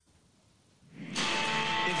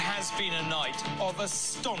has been a night of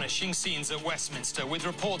astonishing scenes at Westminster, with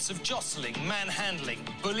reports of jostling, manhandling,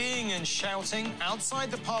 bullying and shouting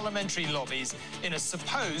outside the parliamentary lobbies in a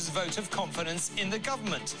supposed vote of confidence in the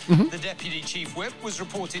government. The Deputy Chief Whip was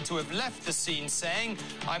reported to have left the scene saying,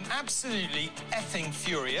 "I'm absolutely effing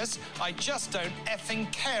furious. I just don't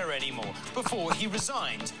effing care anymore," before he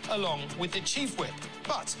resigned, along with the Chief Whip.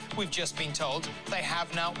 But we've just been told they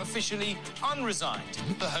have now officially unresigned.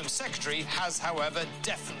 The Home Secretary has, however,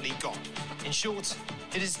 definitely gone. In short,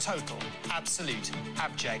 it is total, absolute,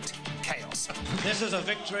 abject chaos. This is a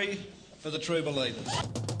victory for the true believers.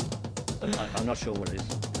 I'm not sure what it is.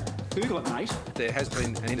 Google it, mate. There has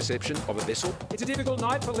been an interception of a vessel. It's a difficult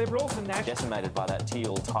night for Liberals and National. Decimated by that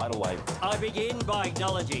teal tidal wave. I begin by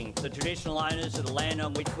acknowledging the traditional owners of the land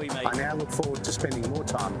on which we meet. I now look forward to spending more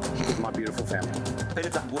time with my beautiful family. Peter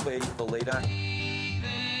Dutton will be the leader.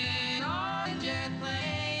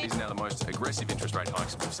 These are now the most aggressive interest rate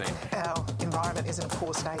hikes we've seen. Our environment is in a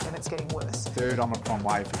poor state and it's getting worse. Third Omicron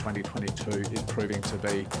wave for 2022 is proving to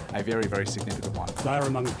be a very, very significant one. They are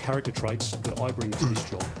among the character traits that I bring to this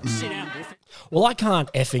job. Well, I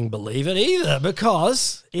can't effing believe it either,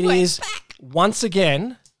 because it is once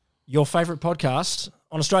again your favourite podcast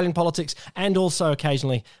on Australian politics and also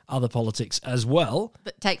occasionally other politics as well.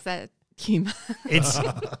 But takes that humour. It's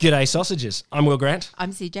G'day Sausages. I'm Will Grant.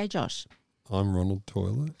 I'm CJ Josh. I'm Ronald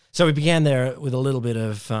Toiler. So we began there with a little bit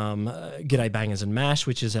of G'day Bangers and Mash,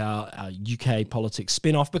 which is our UK politics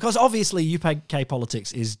spin-off, because obviously UK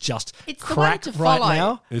politics is just It's crack the one to right follow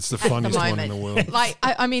now. It's the funniest one in the world. Like,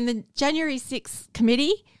 I mean, the January 6th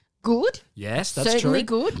committee, good. Yes, that's Certainly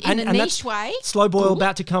true. good in a niche way. Slow boil Good.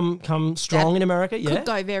 about to come strong in America, yeah. Could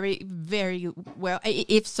go very, very well.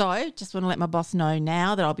 If so, just want to let my boss know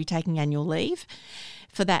now that I'll be taking annual leave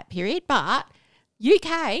for that period. But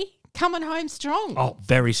UK coming home strong. Oh,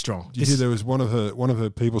 very strong. Did you hear there was one of her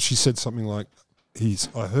people, she said something like,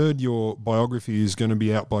 I heard your biography is going to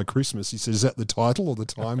be out by Christmas. He said, is that the title or the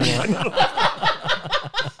timeline?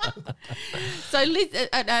 So Liz,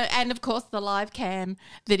 and of course the live cam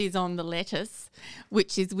that is on the lettuce,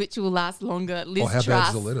 which will last longer. Liz How Truss.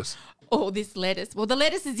 bad's the lettuce? Oh, this lettuce. Well, the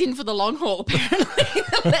lettuce is in for the long haul, apparently.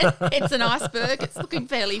 It's an iceberg. It's looking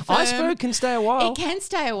fairly firm. Iceberg can stay a while. It can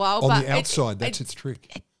stay a while. On but the outside, that's its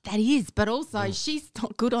trick. That is, but also she's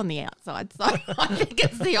not good on the outside, so I think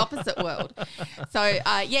it's the opposite world. So,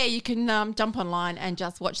 you can jump online and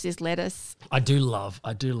just watch this lettuce. I do love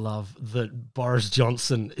that Boris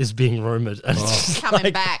Johnson is being rumoured.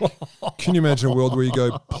 Coming back. Can you imagine a world where you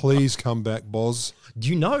go, please come back, Boz? Do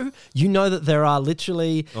you know that there are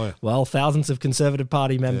literally, thousands of Conservative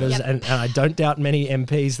Party members, and I don't doubt many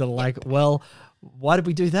MPs that are like, well, why did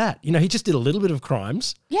we do that? You know, he just did a little bit of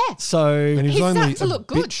crimes. Yeah. So and he's only starting to look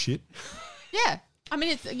good. Bit shit. Yeah. I mean,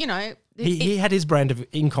 it's, he had his brand of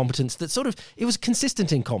incompetence that it was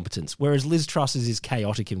consistent incompetence, whereas Liz Truss's is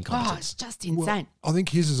chaotic incompetence. Oh, it's just insane. Well, I think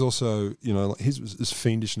his is also, his was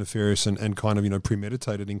fiendish, nefarious and kind of,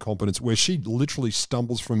 premeditated incompetence, where she literally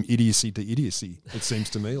stumbles from idiocy to idiocy, it seems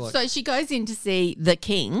to me. So she goes in to see the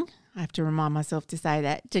king. I have to remind myself to say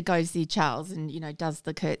that, to go see Charles, and, does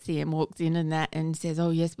the curtsy and walks in and says,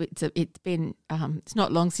 oh, yes, it's been, it's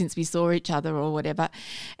not long since we saw each other or whatever.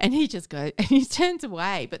 And he just goes, and he turns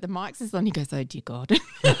away, but the mic's is on, he goes, oh, dear God.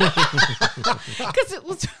 Because it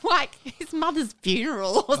was like his mother's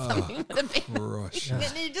funeral or something. Gosh. And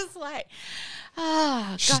you're just like,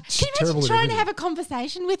 God. Can you terrible imagine at trying to everything. have a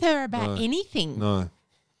conversation with her about anything? No.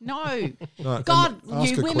 No. No, God, ask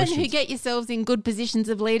you her women who questions. get yourselves in good positions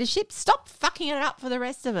of leadership, stop fucking it up for the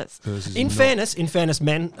rest of us. In fairness,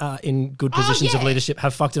 men in good positions of leadership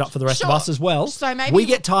have fucked it up for the rest of us as well. So maybe we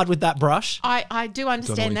get tired with that brush. I do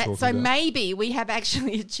understand what that. you're So talking about. maybe we have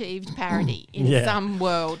actually achieved parity in some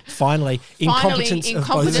world. Finally, incompetence of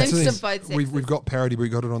both sexes. of both sexes. We've got parity, but we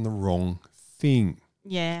got it on the wrong thing.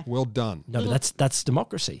 Yeah. Well done. No, but that's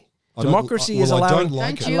democracy. I don't- Democracy well, is I allowing, don't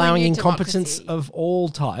like Don't it. you allowing and your incompetence democracy. of all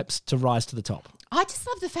types to rise to the top. I just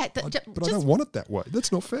love the fact that But I don't want it that way. That's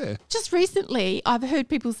not fair. just recently I've heard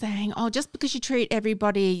people saying, oh, just because you treat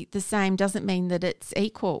everybody the same doesn't mean that it's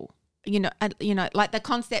equal. Like the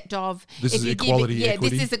concept of This if is you equality, give it,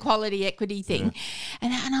 equity. this is equality equity thing,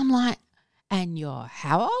 and I'm like, and you're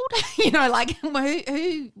how old?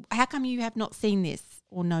 How come you have not seen this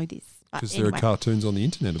or know this? But Because there are cartoons on the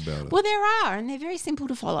internet about it. Well, there are, and they're very simple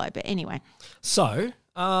to follow. But anyway, So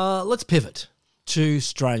let's pivot to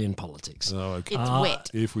Australian politics. Oh, okay. it's wet.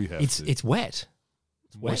 If we have to. It's wet.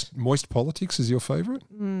 It's wet. Moist politics is your favourite?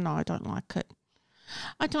 No, I don't like it.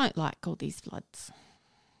 I don't like all these floods.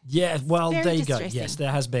 Yeah, well, Very there you go. distressing. Yes,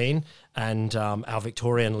 there has been. And our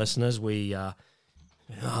Victorian listeners, we, I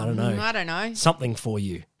don't know. I don't know. Something for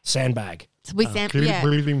you. sandbag. So we Keep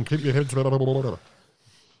breathing, keep your head.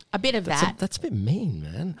 a bit of that. That's a bit mean,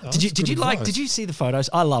 man. Oh, Did you that's good advice. did you see the photos?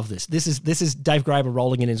 I love this. This is Dave Graber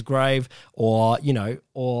rolling in his grave, or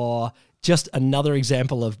just another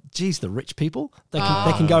example of, geez, the rich people they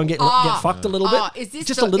can go and get fucked a little bit. Is this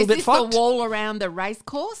just a little bit fucked? the wall around the race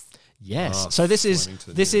course? Yes. Oh, So this is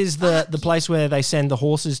the place where they send the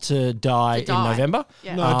horses to die in November.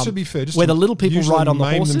 Yeah. No, to be fair, just where to the little people usually ride on the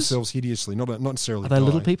maim horses. themselves hideously, not necessarily. Are they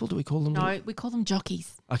little die. people? Do we call them? No, we call them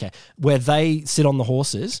jockeys. Okay, where they sit on the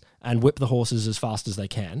horses and whip the horses as fast as they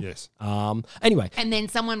can. Yes. Anyway. And then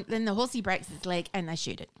the horsey breaks his leg and they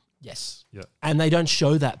shoot it. Yes. Yeah. And they don't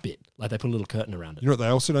show that bit. Like they put a little curtain around it. You know what they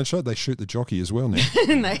also don't show? They shoot the jockey as well now.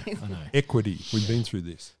 I know. Equity. We've been through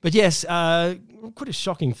this. But yes, quite a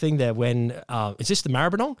shocking thing there when, is this the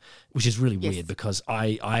Maribyrnong? Which is really weird because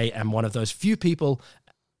I am one of those few people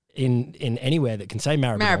in anywhere that can say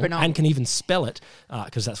Maribyrnong and can even spell it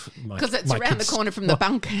because that's because it's around the corner from the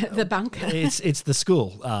bunker. It's the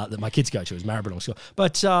school that my kids go to is Maribyrnong School.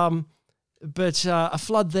 But a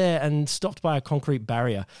flood there and stopped by a concrete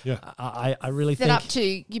barrier. Yeah, I really think up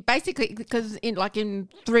to you basically because in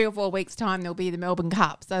 3 or 4 weeks' time there'll be the Melbourne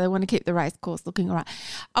Cup, so they want to keep the race course looking all right.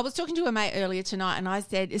 I was talking to a mate earlier tonight, and I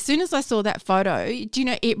said as soon as I saw that photo, do you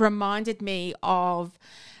know it reminded me of,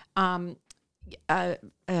 who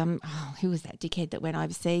was that dickhead that went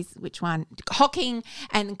overseas? Which one? Hocking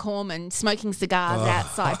and Cormann smoking cigars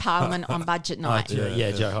outside Parliament on budget night.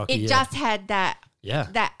 Joe Hockey. It just had that. Yeah.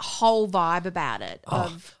 That whole vibe about it.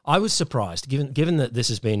 I was surprised, given that this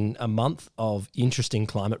has been a month of interesting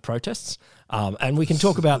climate protests, and we can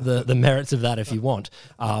talk about the merits of that if you want.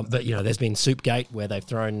 But, there's been Soupgate, where they've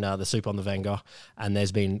thrown the soup on the Van Gogh, and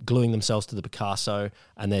there's been gluing themselves to the Picasso,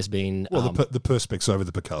 and there's been... Well, the Perspex over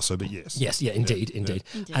the Picasso, but yes. Yes, indeed.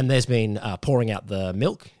 And there's been pouring out the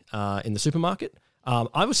milk in the supermarket.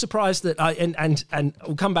 I was surprised that... And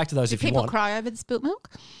we'll come back to those if you want. People cry over the spilt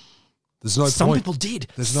milk? There's no Some point. people did.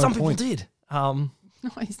 There's no Some point. people did. No,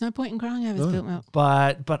 there's no point in crying over spilt milk.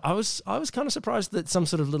 But I was kind of surprised that some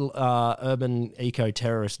sort of little urban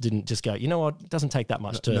eco-terrorist didn't just go, you know what, it doesn't take that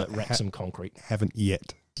much to wreck some concrete. Haven't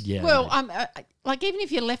yet. Yeah. Well, even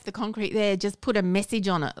if you left the concrete there, just put a message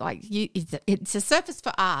on it. It's a surface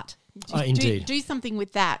for art. Indeed. Do something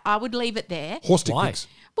with that. I would leave it there. Horse techniques.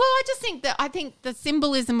 Well, I think the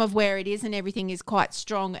symbolism of where it is and everything is quite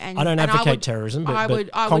strong. And I don't advocate terrorism, but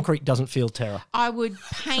concrete doesn't feel terror. I would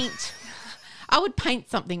paint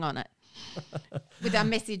something on it with a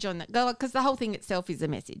message on it, because the whole thing itself is a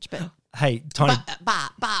message. But hey, tiny.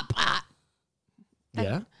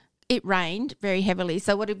 Yeah. It rained very heavily.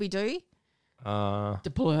 So what did we do?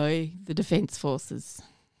 Deploy the Defence Forces.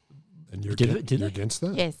 And you're you're against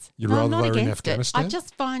that? Yes. You'd No, rather I'm not they were in against it. Afghanistan? I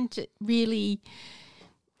just find it really,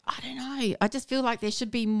 I don't know. I just feel like there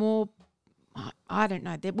should be more, I don't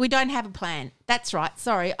know. We don't have a plan. That's right.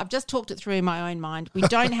 Sorry, I've just talked it through in my own mind. We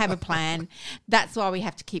don't have a plan. That's why we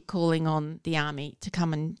have to keep calling on the army to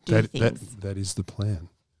come and do things. That is the plan.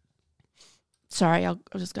 Sorry, I'll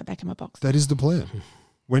just go back in my box. That is the plan.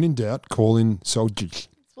 When in doubt, call in soldiers.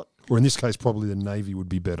 Or in this case, probably the Navy would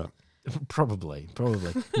be better. Probably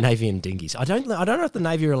Navy and dinghies. I don't know if the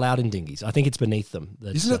Navy are allowed in dinghies. I think it's beneath them.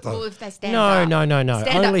 Isn't it though? Well, if they stand No.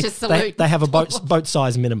 Stand Only up to salute. they have a boat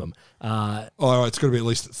size minimum. It's got to be at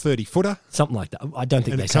least 30 footer. Something like that. I don't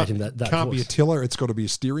think they say to him that can't be a force. tiller. It's got to be a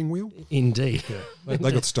steering wheel. Indeed. Yeah.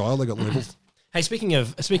 They got style. They got levels. Hey, speaking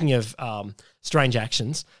of strange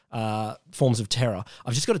actions, forms of terror,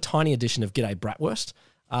 I've just got a tiny edition of G'day Bratwurst.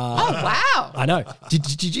 Wow! I know.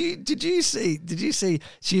 Did you see?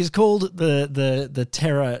 She is called the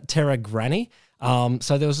terror granny.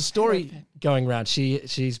 So there was a story going around.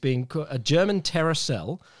 She's been a German terror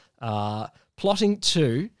cell plotting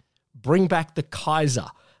to bring back the Kaiser.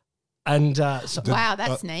 And wow,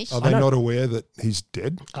 that's niche. Are they not aware that he's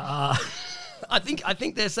dead? I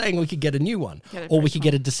think they're saying we could get a new one, or we could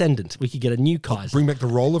get a descendant. We could get a new Kaiser. Bring back the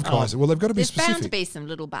role of Kaiser. Well, they've got to be There's specific. bound to be some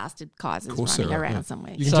little bastard Kaisers running around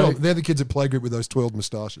somewhere. You can tell they're the kids at playgroup with those 12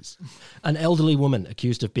 moustaches. An elderly woman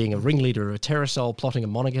accused of being a ringleader of a terror cell plotting a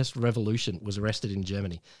monarchist revolution was arrested in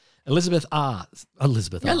Germany. Elizabeth R.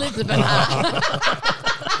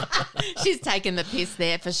 She's taking the piss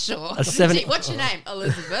there for sure. What's your name?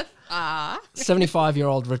 Elizabeth R.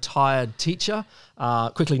 75-year-old retired teacher,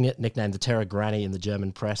 quickly nicknamed the Terror Granny in the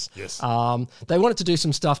German press. Yes. They wanted to do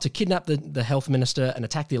some stuff to kidnap the health minister and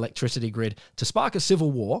attack the electricity grid to spark a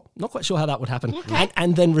civil war. Not quite sure how that would happen. Okay.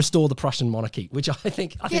 And then restore the Prussian monarchy, which I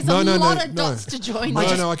think... There's a lot of dots to join.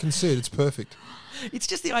 No, I can see it. It's perfect. It's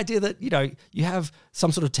just the idea that, you have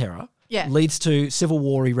some sort of terror. Yeah. leads to Civil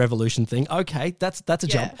War-y revolution thing. Okay, that's a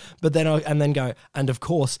jump. But then and of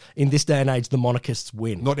course, in this day and age, the monarchists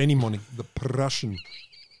win. Not any money, the Prussian.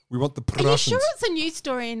 We want the Are you Prussians. sure it's a news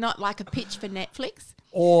story and not like a pitch for Netflix?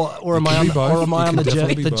 Or am I on be both. the, It could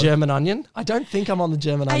definitely be the both. German Onion? I don't think I'm on the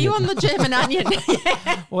German Are Onion. you on the German Onion?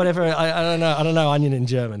 Yeah. Whatever. I don't know. I don't know onion in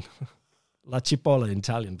German. La cipolla in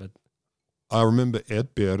Italian, but I remember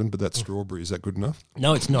Erdbeeren, but that's strawberry. Is that good enough?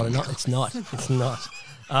 no, it's not. It's not. It's not.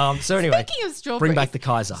 So anyway, Speaking of strawberries, bring back the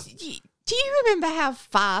Kaiser. Do you remember how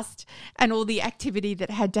fast and all the activity that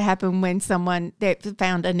had to happen when someone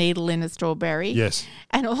found a needle in a strawberry? Yes.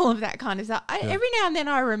 And all of that kind of stuff. Every now and then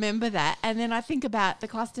I remember that, and then I think about the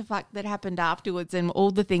clusterfuck that happened afterwards and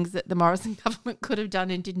all the things that the Morrison government could have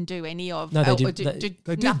done and didn't do any of. No, they Or did.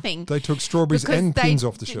 They did. nothing. They took strawberries Because and they- pins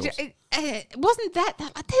off the shelves. Wasn't that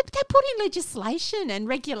they put in legislation and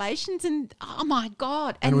regulations and oh my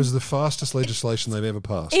God. And it was the fastest legislation they've ever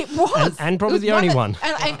passed. It was. And probably It was the only of- one.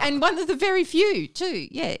 And one of the very few too.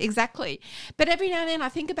 Yeah, exactly. But every now and then I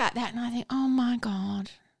think about that and I think, oh my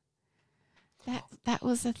God, that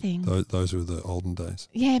was the thing. Those were the olden days.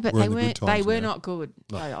 Yeah, but We're they in the good weren't. They times were now. not good.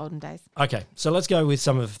 The olden days. Okay, so let's go with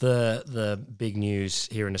some of the big news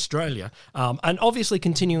here in Australia. And obviously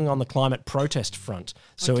continuing on the climate protest front.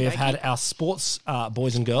 So we have had our sports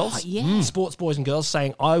boys and girls, sports boys and girls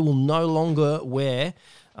saying, I will no longer wear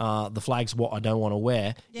the flags what I don't want to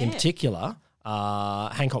wear. In Yeah. particular,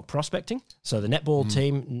 Hancock Prospecting. So the netball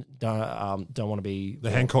team don't want to be... The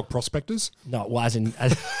Hancock Prospectors? No, well, as in...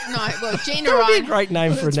 No, well, Gina that would be a Ryan. great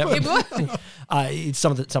name for a It netball. would. It's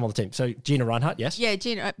some of the team. So Gina Reinhardt, yes? Yeah,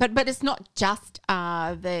 Gina, but it's not just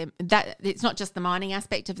it's not just the mining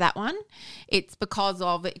aspect of that one. It's because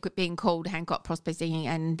of it being called Hancock Prospecting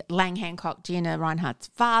and Lang Hancock, Gina Reinhardt's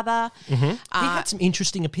father. He had some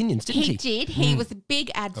interesting opinions, didn't he? He did. He was a big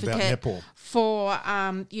advocate netball. for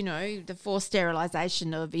the forced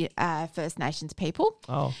sterilisation of First Nations people.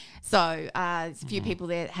 Oh. So a few people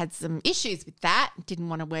there had some issues with that. Didn't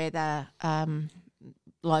want to wear the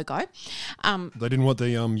logo. They didn't want the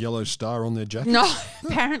yellow star on their jacket? No,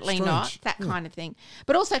 apparently Strange. not. That kind of thing.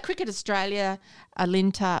 But also Cricket Australia,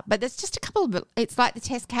 Alinta. But there's just a couple of... It's like the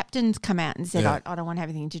Test captains come out and said, Yeah. I don't want to have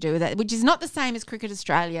anything to do with that, which is not the same as Cricket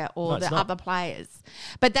Australia or No, it's the not. other players.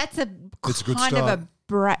 But that's It's a good kind start. of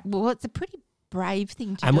it's a pretty brave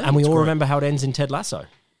thing to And, do. and we all great. remember how it ends in Ted Lasso.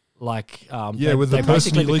 Like, with the person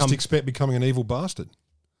basically you least become, expect becoming an evil bastard.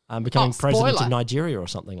 becoming president spoiler. of Nigeria or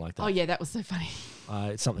something like that. Oh, yeah, that was so funny.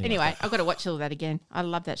 It's something Anyway, like that. I've got to watch all that again. I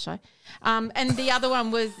love that show. And the other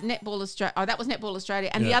one was Netball Australia. Oh, that was Netball Australia.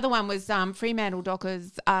 And the Yeah. other one was Fremantle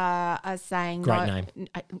Dockers are saying... Great no, name.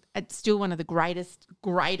 It's still one of the greatest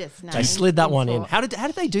names. They slid that one in. sport. How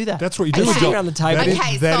did they do that? That's what you They do with sit dock. around the table.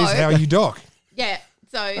 That is how you dock. Yeah.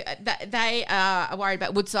 So they are worried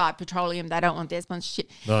about Woodside Petroleum. They don't want their sponsorship.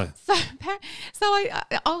 No. So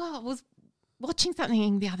I was watching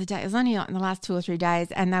something the other day. It was only like in the last 2 or 3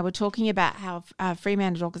 days, and they were talking about how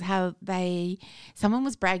Fremantle Dockers, someone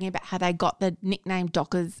was bragging about how they got the nickname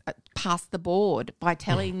Dockers past the board by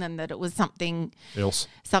telling them that it was something Else.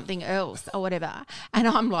 or whatever. And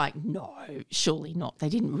I'm like, no, surely not. They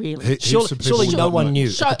didn't really. Surely no one knew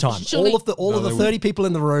Sure, at the time. surely- all of the 30 people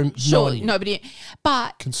in the room, no one Surely knew. nobody.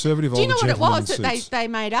 But Conservative do you know older what it was gentlemen that in suits. they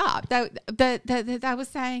made up? They were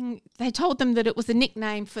saying they told them that it was a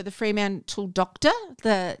nickname for the Fremantle Doctor.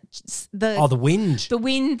 The wind. The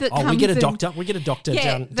wind that comes. We get a and- doctor. We get a doctor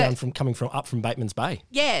Yeah, down from coming from up from Bateman's Bay.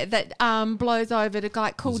 Yeah, that blows over to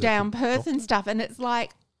like cool down Perth and stuff, and it's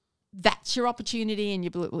like that's your opportunity, and you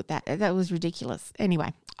blew it with that. That was ridiculous.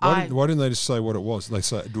 Anyway, Why didn't they just say what it was? They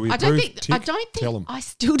say, do we I approve? don't think. Tick? Tell them. I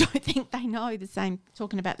still don't think they know the same.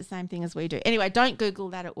 Talking about the same thing as we do. Anyway, don't Google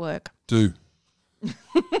that at work. Do.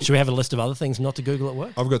 Should we have a list of other things not to Google at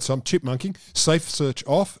work? I've got some. Chipmunking. Safe search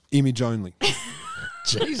off. Image only.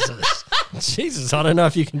 Jesus, I don't know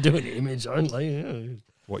if you can do an image only.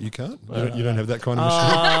 What, you can't? You don't have that kind of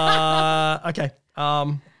machine? Okay.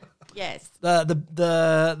 Yes.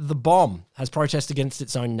 The bomb has protested against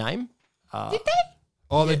its own name. Did they?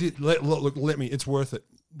 Oh, they did. Look, let me. It's worth it.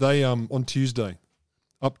 They on Tuesday,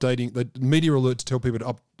 updating the media alert to tell people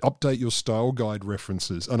to update your style guide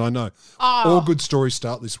references. And I know all good stories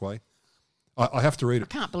start this way. I have to read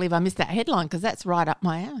it. I can't believe I missed that headline because that's right up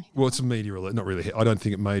my alley. Well, it's a media alert, not really. I don't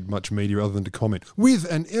think it made much media other than to comment. With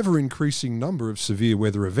an ever-increasing number of severe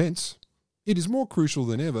weather events, it is more crucial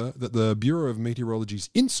than ever that the Bureau of Meteorology's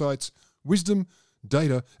insights, wisdom,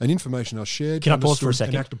 data, and information are shared. Can I pause for a understood,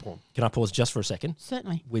 second? and acted upon. Can I pause just for a second?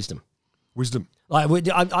 Certainly. Wisdom. Wisdom. I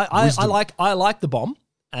like the bomb.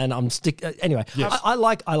 And I'm anyway. I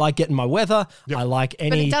like getting my weather. I like any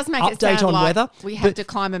But it does make update it sound on like weather. we have to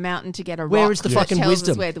climb a mountain to get a rock. Where is the that fucking tells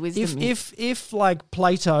wisdom? us where the wisdom is. If like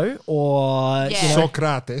Plato or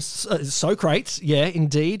Socrates, Socrates, yeah,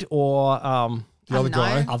 indeed, or the other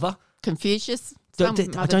guy, Confucius.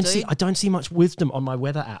 I don't see much wisdom on my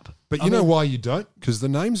weather app. But you know why you don't? Because the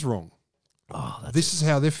name's wrong. This is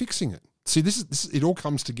how they're fixing it. See, this is it all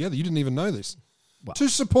comes together. You didn't even know this. Well, to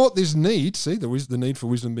support this need, see, the need for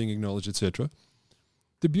wisdom being acknowledged, etc.,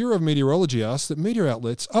 the Bureau of Meteorology asks that media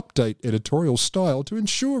outlets update editorial style to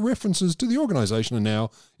ensure references to the organisation are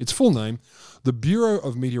now, its full name, the Bureau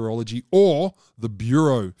of Meteorology, or the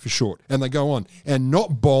Bureau for short. And they go on, and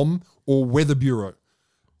not BOM or Weather Bureau.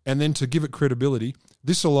 And then to give it credibility,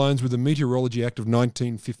 this aligns with the Meteorology Act of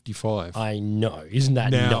 1955. I know. Isn't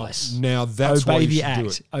that nice? Now that's why you should do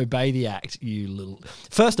it. Obey the act, you little...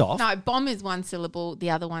 First off... No, BOM is 1 syllable. The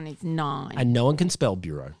other one is 9. And no one can spell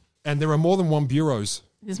bureau. And there are more than one bureaus.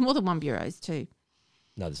 There's more than one bureaus too.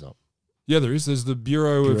 No, there's not. Yeah, there is. There's the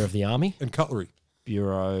Bureau of the Army. And Cutlery.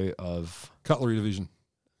 Bureau of... Cutlery Division.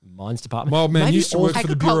 Mines Department. My old man used to work for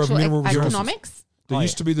the Bureau of Mineral Resources. Economics? There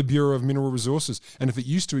used to be the Bureau of Mineral Resources. And if it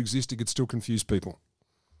used to exist, it could still confuse people.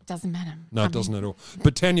 Doesn't matter. No, it doesn't at all.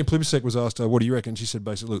 But Tanya Plibersek was asked, what do you reckon? She said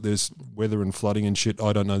basically, look, there's weather and flooding and shit.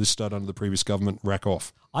 I don't know. This started under the previous government. Rack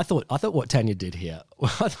off. I thought what Tanya did here,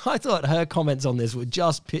 I thought her comments on this were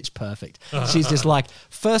just pitch perfect. She's just like,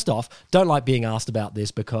 first off, don't like being asked about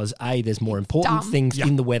this because A, there's more important things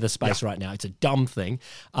in the weather space right now. It's a dumb thing.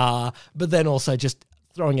 But then also just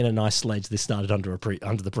throwing in a nice sledge, this started under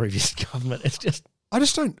the previous government. It's just... I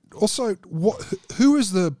just don't... Also, who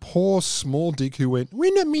is the poor small dick who went,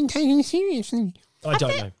 we're not being taken seriously? I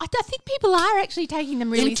don't know. I think people are actually taking them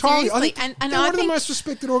really seriously. And they're one of the most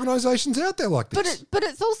respected organisations out there like this. But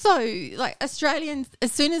it's also like Australians,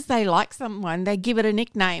 as soon as they like someone, they give it a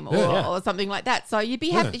nickname or something like that. So you'd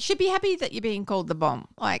be happy, should be happy that you're being called the bomb.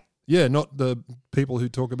 Like... Yeah, not the people who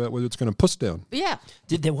talk about whether it's going to puss down. Yeah.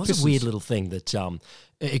 There was a weird little thing that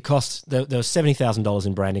it cost, there was $70,000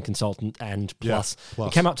 in branding consultant and plus.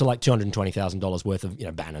 It came up to like $220,000 worth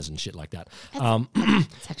of banners and shit like that.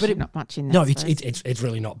 It's actually not much in that. No, it's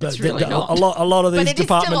really not. But It's really not. A lot of these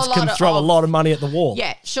departments can throw a lot of money at the wall.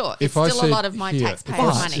 Yeah, sure. It's still a lot of my taxpayer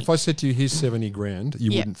money. If I said to you, here's 70 grand,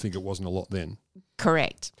 you wouldn't think it wasn't a lot then.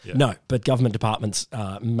 Correct. Yeah. No, but government departments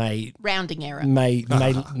may rounding error may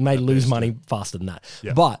lose money faster than that.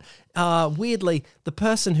 Yeah. But weirdly, the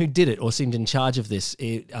person who did it or seemed in charge of this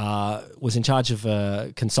was in charge of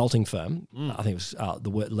a consulting firm. I think it was the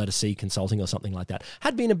letter C Consulting or something like that.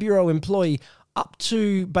 Had been a bureau employee up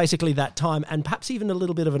to basically that time, and perhaps even a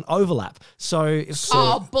little bit of an overlap. So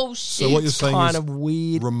bullshit! So what you're saying kind is of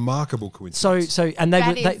weird, remarkable coincidence. So and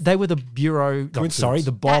they were the bureau.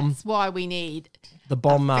 The bomb. That's why we need the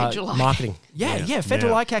bomb Federal marketing.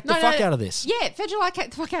 Federal ICAC the fuck out of this. Yeah, Federal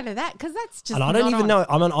ICAC the fuck out of that because that's just. And I don't even know.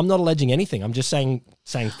 I'm not alleging anything. I'm just saying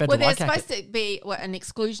Federal Well, there's ICAC. supposed to be an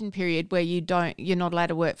exclusion period where you're not allowed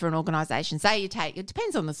to work for an organisation. Say it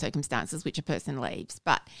depends on the circumstances which a person leaves,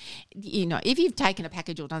 but if you've taken a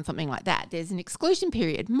package or done something like that, there's an exclusion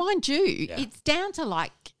period. Mind you, it's down to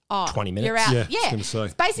like 20 minutes. You're out. Yeah, I was gonna say.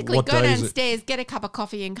 It's basically What go day is it? downstairs, get a cup of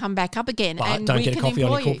coffee, and come back up again. But and don't we get a can coffee on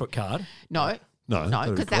your employ you. corporate card. No,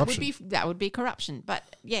 that'd because be that would be corruption. But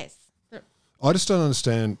yes, I just don't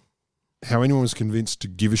understand how anyone was convinced to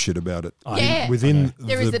give a shit about it Yeah. within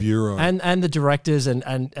There is the a- bureau. And the directors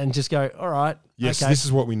and just go, all right. Yes, okay. this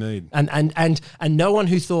is what we need. And no one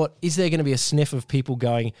who thought, is there going to be a sniff of people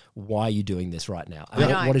going, why are you doing this right now? I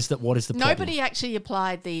know. What is the problem? Nobody actually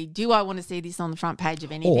applied the do I want to see this on the front page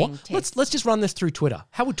of Or anything test. let's just run this through Twitter.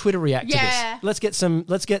 How would Twitter react to Yeah. this? Let's get some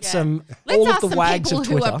Let's all ask of the some wags people of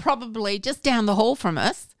who Twitter. are probably just down the hall from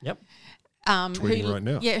us. Yep. Tweeting right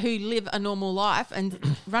now. Yeah, who live a normal life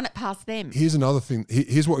and run it past them. Here's another thing.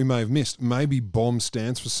 Here's what we may have missed. Maybe BOM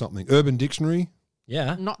stands for something. Urban Dictionary.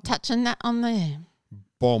 Yeah. Not touching that on there.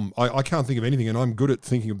 BOM. I can't think of anything, and I'm good at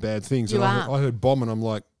thinking of bad things. You and are. I heard BOM, and I'm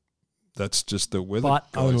like, that's just the weather.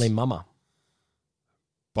 But guys. only mama.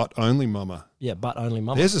 But only mama. Yeah, but only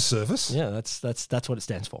mama. There's a service. Yeah, that's what it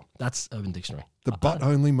stands for. That's Urban Dictionary. The but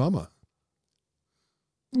only mama.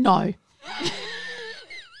 No.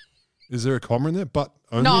 Is there a comma in there? But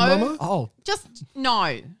only No. mama? Oh. Just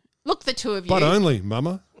no. Look, the two of you. But only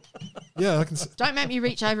mama. Yeah, I can see. Don't make me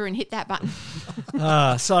reach over and hit that button.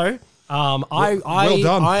 Well done,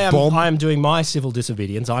 Bomb. I am doing my civil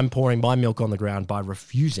disobedience. I'm pouring my milk on the ground by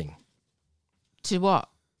refusing To what?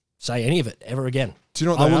 say any of it ever again. Do you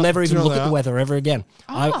know what I they will are? never Do you even know look what at they the are? weather ever again.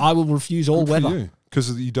 I will refuse all Good for weather. you.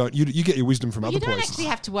 because you get your wisdom from other You don't places. actually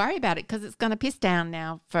have to worry about it because it's going to piss down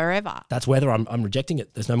now forever. That's weather. I'm rejecting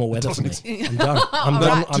it. There's no more weather for me. I'm done. I'm All done.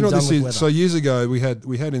 right. I'm Do you know done what this with is? weather. So years ago, we had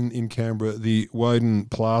in Canberra the Woden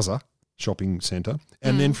Plaza shopping centre,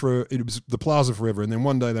 and then it was the Plaza forever. And then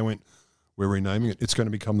one day they went, "We're renaming it. It's going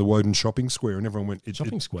to become the Woden Shopping Square." And everyone went,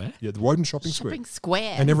 Shopping Square? Yeah, the Woden Shopping Square. Shopping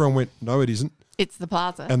Square. And everyone went, "No, it isn't." It's the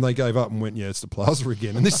Plaza. And they gave up and went, "Yeah, it's the Plaza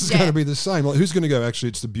again." And this is Yeah. going to be the same. Like, who's going to go? Actually,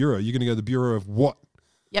 it's the Bureau. You're going to go the Bureau of what?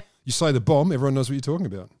 Yep. You say the bomb, everyone knows what you're talking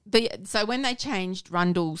about. So when they changed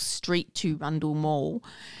Rundle Street to Rundle Mall,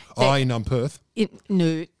 In Perth.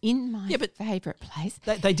 in my favourite place.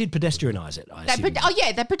 They did pedestrianise it, I assume. They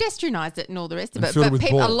pedestrianised it and all the rest of And it. filled it But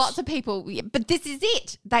with balls. lots of people. But this is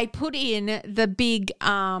it. They put in the big.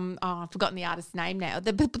 I've forgotten the artist's name now.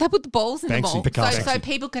 They put the balls in the Banksy. mall, Picasso. so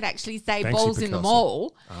people could actually say Banksy balls in the Picasso.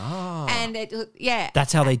 mall. Ah. And it,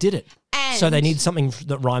 That's how they did it. And So they need something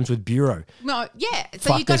that rhymes with bureau. no, yeah. So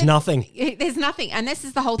Fuck, you there's nothing. There's nothing, and this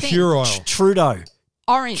is the whole thing. Puerile. Trudeau.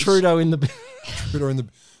 Orange. Trudeau in the. Trudeau in the.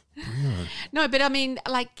 No, but I mean,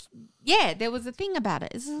 there was a thing about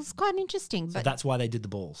it. It was quite interesting, So but that's why they did the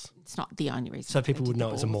balls. it's not the only reason. So they people did would the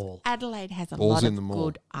know it's a balls. mall. Adelaide has a Balls lot in the of mall.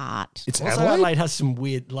 good art. It's Also, Adelaide? Adelaide has some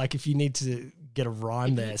weird, like if you need to get a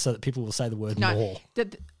rhyme there so that people will say the word No, mall.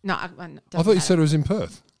 I thought you said it was in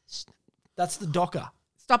Perth. That's the Docker.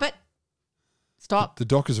 Stop it. Stop. The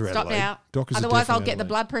Dockers are Stop Adelaide. now. Dockers are Otherwise, I'll definitely get the Adelaide.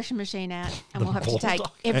 blood pressure machine out, and The we'll have to ball take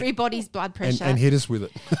dock. everybody's blood pressure And hit us with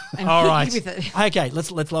it. and All hit right. you with it. Okay,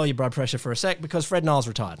 let's lower your blood pressure for a sec because Fred Niles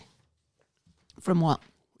retired. From what?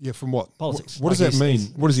 Yeah, from what? Politics. What does Like that mean?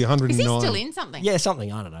 What is he, Is 109? he still in something? Oh, Yeah,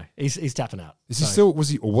 something. I don't know. He's tapping out. Is he still, was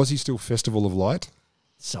he still Festival of Light?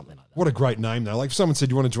 Something like that. What a great name, though. Like, if someone said,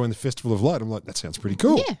 you want to join the Festival of Light, I'm like, that sounds pretty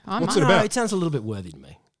cool. Yeah, I'm What's up. it about? It sounds a little bit worthy to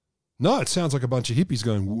me. No, it sounds like a bunch of hippies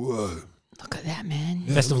going, whoa. Look at that, man.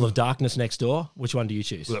 Festival of Darkness next door. Which one do you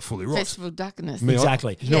choose? Well, that fully rocks. Festival of Darkness. Me,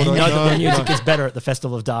 Exactly. You know You what know I- that the no, music no. is better at the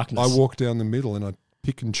Festival of Darkness. I walk down the middle and I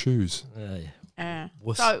pick and choose.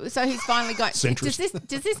 Wuss. So he's finally got. Centrist.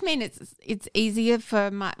 Does this mean it's easier for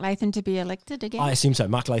Mark Latham to be elected again? I assume so.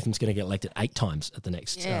 Mark Latham's going to get elected 8 times at the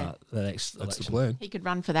next Yeah. election. That's the plan. He could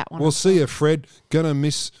run for that one. We'll see you, Fred. Gonna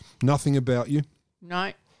miss nothing about you.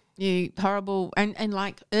 No, you horrible and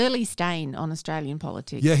like early stain on Australian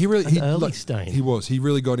politics. Yeah, he really An early stain. He was. He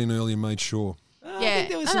really got in early and made sure. yeah. I think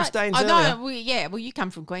there was I some know- stains I know. earlier. Well, you come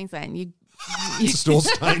from Queensland. You Store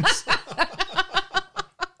stains.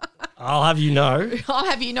 I'll have you know. I'll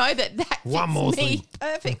have you know that One fits more me thing.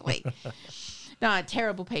 perfectly. No,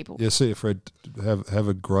 terrible people. Yeah, see you, Fred. Have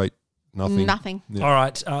a great nothing. Nothing. Yeah. All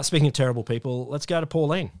right. Speaking of terrible people, let's go to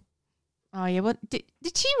Pauline. Oh yeah. What did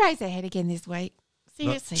she raise her head again this week? No,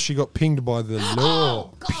 Seriously? she got pinged by the law.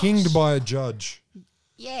 Oh, gosh. Pinged by a judge.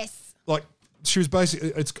 Yes. Like, she was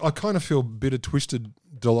basically, I kind of feel bitter, twisted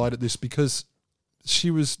delight at this because she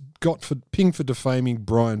was pinged for defaming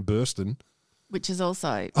Brian Burston. Which is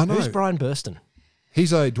also I know. Who's Brian Burston? Do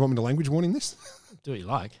you want me to language warning this? Do what you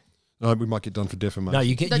like. No, we might get done for defamation. No,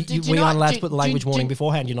 you get. No, We aren't allowed to put the language warning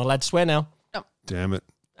beforehand. You're not allowed to swear now. Damn it.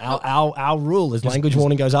 Our rule is language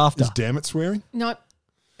warning goes after. Is damn it swearing? No,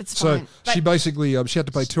 it's So fine. she But basically, she had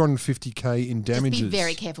to pay $250K in damages. just be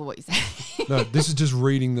very careful what you say. No, this is just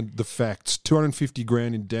reading the facts.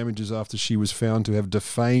 $250,000 in damages after she was found to have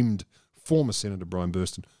defamed former Senator Brian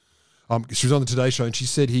Burston. She was on the Today Show and she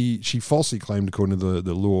said she falsely claimed, according to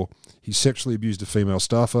the law, he sexually abused a female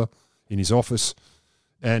staffer in his office,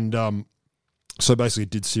 and so basically it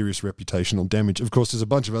did serious reputational damage. Of course, there's a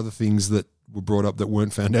bunch of other things that were brought up that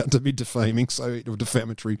weren't found out to be defaming, or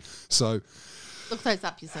defamatory. So Look those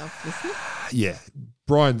up yourself, listener. yeah,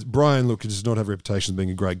 Brian, look, does not have a reputation as being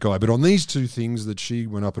a great guy, but on these two things that she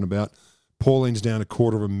went up and about, Pauline's down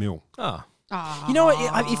 $250,000. Oh. You know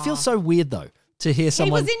what? It feels so weird, though, to hear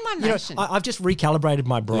someone... was in One Nation. I've just recalibrated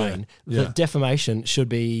my brain Yeah. that defamation should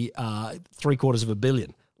be $750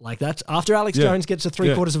 million. Like that's after Alex Yeah. Jones gets a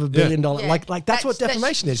 $750 Yeah. million. Yeah. Like that's what That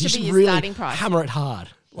defamation is. You should be should your really starting price. hammer it hard.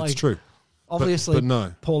 Like, That's true. Obviously, but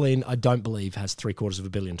no. Pauline, I don't believe has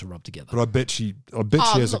 $750 million to rub together. But I bet she Oh,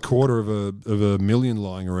 has look. a quarter of a million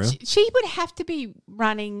lying around. She would have to be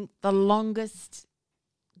running the longest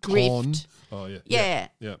grift. Con. Oh yeah. Yeah.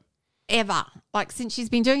 Yeah. Ever. Like since she's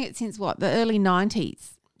been doing it since what? The early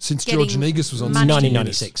 90s. Since Getting George Negus was on money.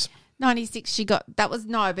 1996. 96 she got that was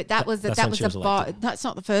no, but that was that's that when was she was a elected. that's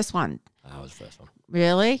not the first one. That was the first one.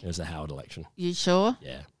 Really? It was the Howard election. You sure?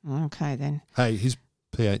 Yeah. Okay then. Hey,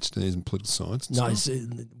 PhDs in political science. No, it's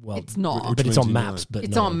it's not. But it's on maps. But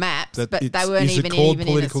it's no. on maps, That but they it's- weren't is it even called in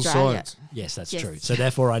political Australia. science? Yes, that's Yes. true. So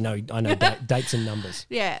therefore, I know dates and numbers.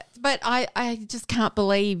 Yeah, but I just can't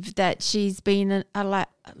believe that she's been allowed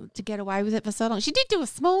to get away with it for so long. She did do a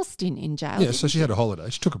small stint in jail. Yeah, so she had a holiday.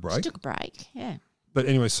 She took a break. She took a break, yeah. But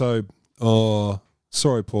anyway, so,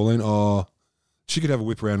 sorry, Pauline. She could have a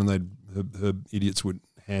whip around and her idiots would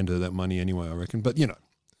hand her that money anyway, I reckon. But,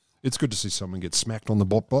 it's good to see someone get smacked on the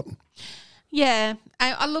bot. Yeah,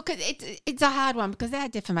 I look at it. It's a hard one because our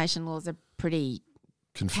defamation laws are pretty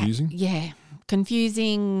Confusing?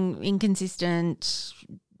 confusing, inconsistent,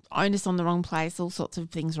 onus on the wrong place, all sorts of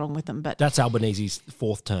things wrong with them. But That's Albanese's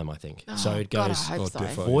fourth term, I think. Oh, so it God, goes I hope so.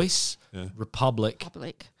 Defo. Voice, Yeah. Republic,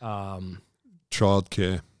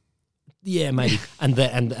 Childcare. yeah, maybe, and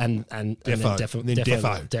then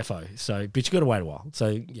Defo. Defo. So, but you got to wait a while. So,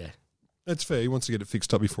 yeah. That's fair. He wants to get it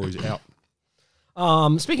fixed up before he's out.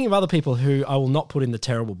 Speaking of other people who I will not put in the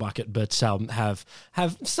terrible bucket, but have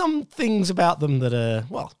some things about them that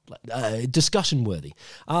are discussion worthy.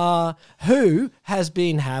 Who has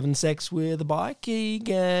been having sex with a bikie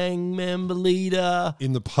gang member leader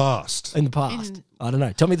In the past. in the past? I don't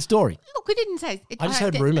know. Tell me the story. look, we didn't say. I just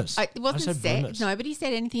heard rumours. It wasn't I just heard sex. rumours. Nobody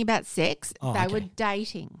said anything about sex. Oh, They okay. were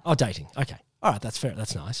dating. Oh, dating. Okay. All right. That's fair.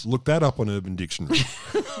 That's nice. Look that up on Urban Dictionary.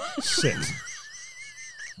 Sex.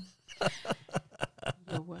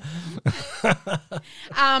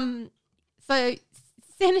 So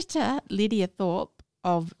Senator Lydia Thorpe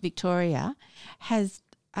of Victoria has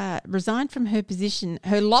resigned from her position,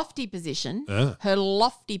 her lofty position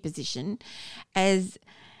as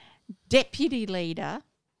deputy leader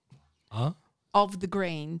of the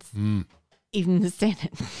Greens in the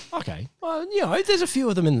Senate. Okay. Well, there's a few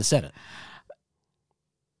of them in the Senate.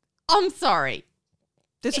 I'm sorry.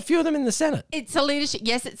 There's a few of them in the Senate. It's a leadership.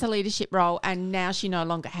 Yes, it's a leadership role, and now she no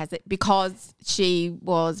longer has it because she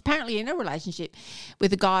was apparently in a relationship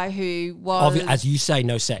with a guy who was, As you say,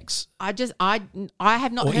 no sex. I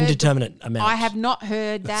have not Or heard indeterminate amount. I have not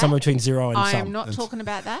heard that. Somewhere between 0 and I some. am not talking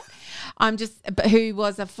about that. But who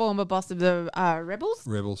was a former boss of the Rebels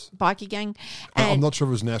bikie gang. I'm And not sure if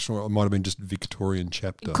it was national or it might have been just Victorian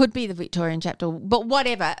chapter. it could be the Victorian chapter, but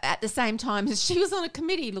whatever. At the same time, she was on a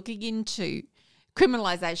committee looking into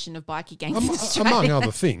criminalisation of bikie gangs in Australia. Among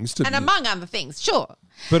other things. And among other things, sure.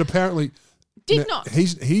 But apparently... Did not.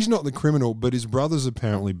 He's not the criminal, but his brother's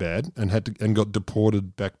apparently bad and got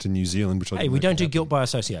deported back to New Zealand, which I Hey, didn't we make don't do happen. guilt by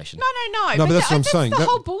association. No. No, but that's what I'm saying. The That-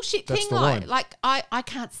 whole bullshit that's thing, the line. I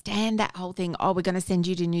can't stand that whole thing. Oh, we're going to send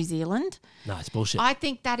you to New Zealand. No, it's bullshit. I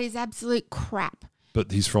think that is absolute crap.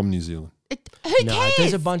 But he's from New Zealand. Who No, cares?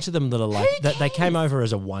 there's a bunch of them that are like that. They came over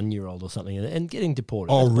as a 1-year-old or something and getting deported.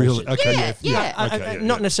 Oh, That's really? bullshit. Okay, Yeah. Okay,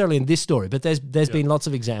 Not necessarily in this story, but there's been lots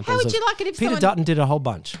of examples. How would of- you like it if Peter someone- Dutton did a whole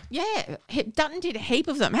bunch? Yeah, Dutton did a heap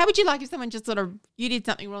of them. How would you like if someone just sort of, you did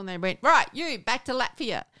something wrong, they went, right, you, back to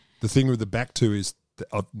Latvia. The thing with the back to is that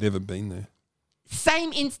I've never been there.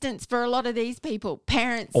 Same instance for a lot of these people.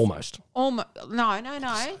 Parents. Almost.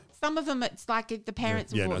 No. Some of them, it's like if the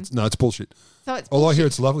parents Yeah, were no, it's bullshit. So it's Although I hear bullshit.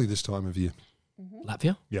 it's lovely this time of year.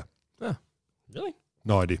 Latvia? Yeah. Oh, really?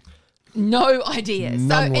 No idea. No idea.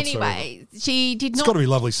 None So whatsoever. anyway, she did It's not. got to be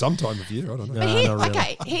lovely sometime of year. I don't know. But here, not really.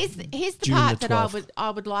 okay, here's the June part the that 12th. I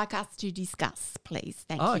would like us to discuss, please.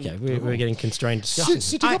 Thank Oh, you. okay. We're getting constrained discussion.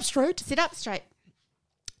 Sitting up straight. Sit up straight.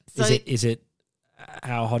 So, Is it?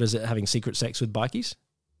 How hot is it having secret sex with bikies?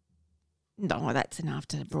 no, that's enough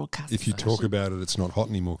to broadcast. If you this talk discussion. about it, it's not hot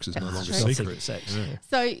anymore because it's no longer true. secret. sex.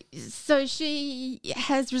 So she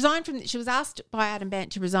has resigned from. She was asked by Adam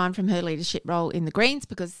Bant to resign from her leadership role in the Greens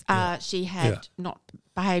because she had not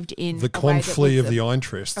behaved in The a way that conflict was of the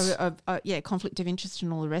interests. conflict of interest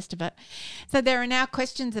and all the rest of it. So there are now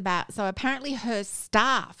questions about. So apparently her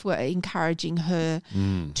staff were encouraging her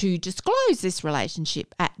to disclose this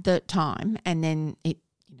relationship at the time, and then it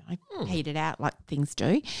heated out like things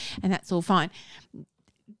do, and that's all fine.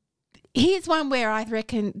 Here's one where I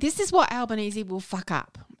reckon this is what Albanese will fuck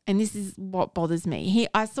up, and this is what bothers me.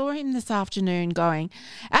 I saw him this afternoon going,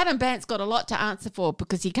 Adam Bant's got a lot to answer for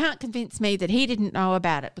because he can't convince me that he didn't know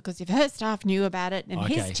about it, because if her staff knew about it and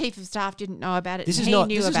Okay. his chief of staff didn't know about it This and is he not.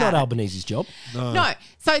 knew This is about not it. Albanese's job. No.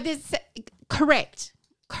 So there's correct.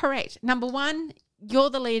 Number one, you're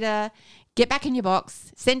the leader. Get back in your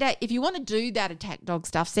box. Send out, if you want to do that attack dog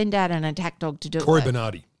stuff, send out an attack dog to do Corey it.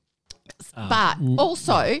 Bernardi. But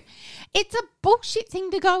also, it's a bullshit thing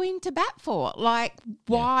to go into bat for. Like,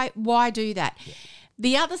 why do that? Yeah.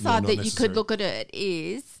 The other side not that you necessary. could look at it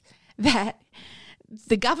is that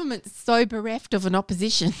the government's so bereft of an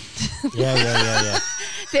opposition Yeah.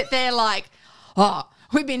 that they're like, oh,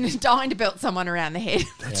 We've been dying to belt someone around the head.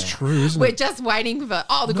 That's true, isn't We're it? just waiting for the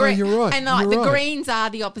No, Greens. you're right. And You're the right. Greens are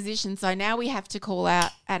the opposition, so now we have to call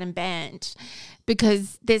out Adam Bandt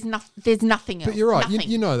because there's nothing else. But you're right. Nothing.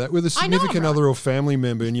 You know that with a I know I'm significant right. other or family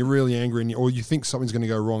member, and you're really angry, or you think something's going to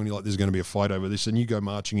go wrong, and you're like, "There's going to be a fight over this," and you go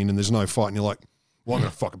marching in, and there's no fight, and you're like, "Well, I'm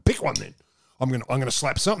going to fucking pick one then. I'm going to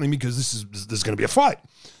slap something because there's going to be a fight."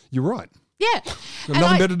 You're right. Yeah. Got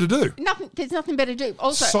nothing better to do. There's nothing better to do.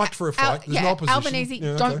 Also, Psyched for a fight. There's no opposition. Albanese,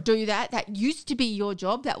 Yeah, don't okay. do that. That used to be your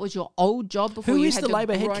job. That was your old job before Who you is had the to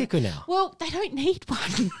Labor head run- kicker now? Well, they don't need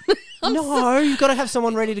one. No, you've got to have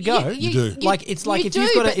someone ready to go. You do. Like it's like you if do,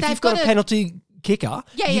 you've got but if they've you've got got a to- penalty kicker,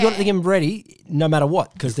 Yeah, you've got yeah. to get him ready no matter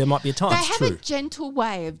what because there might be a time. They have a gentle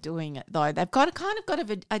way of doing it, though. They've got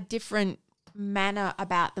a different manner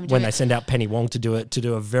about them. When doing they it. send out Penny Wong to do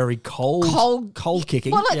a very cold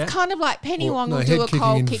kicking. Well, it's yeah. kind of like Penny Wong No, will head do a kicking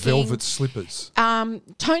cold in kicking. velvet slippers.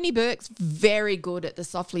 Tony Burke's very good at the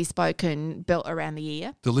softly spoken belt around the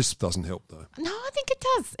ear. The lisp doesn't help though. No, I think it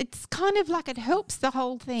does. It's kind of like it helps the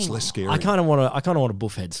whole thing. It's less scary. I kind of want a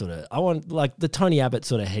buff head sort of. I want like the Tony Abbott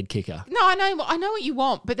sort of head kicker. No, I know what you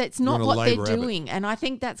want, but that's not want a what they're Labor Abbott. doing, and I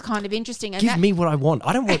think that's kind of interesting. And Give that, me what I want.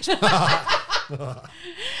 I don't want.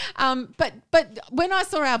 But when I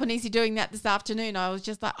saw Albanese doing that this afternoon, I was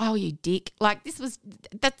just like, oh, you dick! Like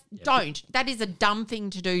don't. That is a dumb thing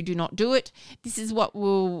to do. Do not do it. This is what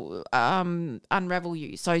will unravel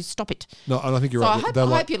you. So stop it. No, and I think you're So right. I They're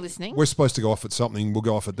hope you're listening. We're supposed to go off at something. We'll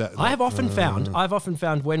go off at that. I've often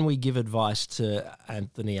found when we give advice to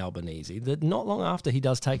Anthony Albanese that not long after he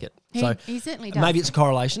does take it. He certainly does. Maybe it's a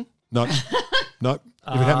correlation. No. If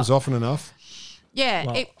it happens often enough. Yeah,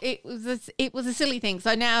 Well- it was a silly thing.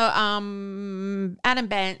 So now Adam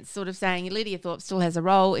Bandt's sort of saying Lydia Thorpe still has a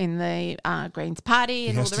role in the Greens party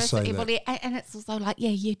and all has the to rest of say it. that. And it's also like, yeah,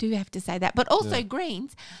 you do have to say that. But also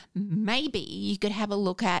Greens, maybe you could have a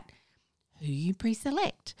look at who you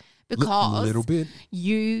pre-select because little bit.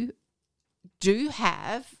 you do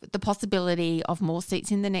have the possibility of more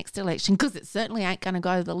seats in the next election because it certainly ain't going to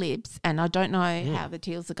go to the Libs, and I don't know how the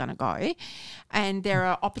Teals are going to go. And there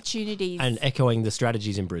are opportunities. And echoing the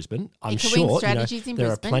strategies in Brisbane, I'm Echoing sure strategies in there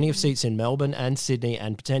Brisbane. are plenty of seats in Melbourne and Sydney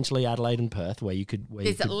and potentially Adelaide and Perth where you could.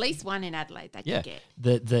 There's at least one in Adelaide they yeah, could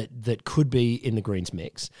get. that could be in the Greens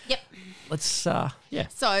mix. Yep. Let's So,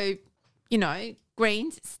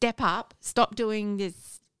 Greens, step up. Stop doing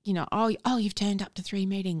this. You've turned up to 3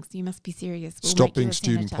 meetings. You must be serious. We'll Stop make you being a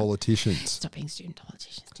student senator. politicians. Stop being student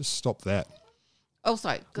politicians. Just stop that.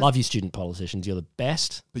 Also, Love you, student politicians. You're the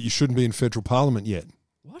best. But you shouldn't be in federal parliament yet.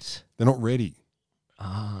 What? They're not ready. They're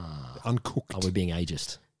uncooked. Are we being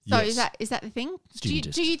ageist? So Yes. is that the thing?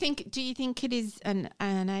 Studentist. Do you think it is an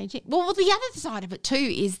age? Well, the other side of it too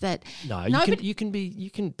is that No, nobody you can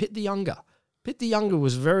pit the younger. Pitt the Younger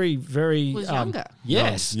was very, very Was younger.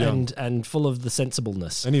 Yes, Young. and full of the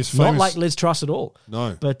sensibleness. And he was not famous- like Liz Truss at all.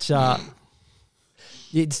 No. But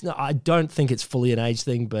it's not, I don't think it's fully an age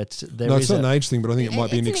thing, but there No, is it's not an age thing, but I think it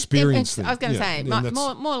might be an experience thing. I was going to Yeah, say and more,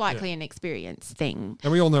 that's- more likely an experience thing.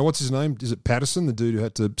 And we all know, what's his name? Is it Patterson, the dude who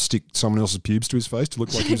had to stick someone else's pubes to his face to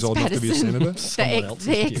look like he was old enough to be a Patterson, senator?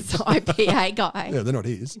 the ex-IPA guy. Yeah, they're not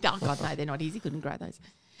his. Oh God, no, they're not his. He couldn't grow those.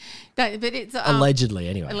 No, but it's Allegedly,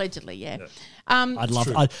 anyway. Allegedly, yeah. I'd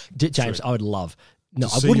love, James. I would love. No,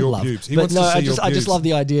 To I see wouldn't your love. pubes. He But wants no, to see I your just pubes. love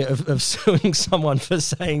the idea of suing someone for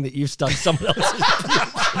saying that you've stuck someone else's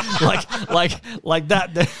pubes. like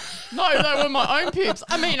that. No, they were my own pubes.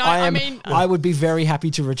 I mean, I would be very happy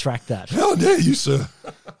to retract that. How dare you, sir?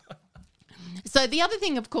 So the other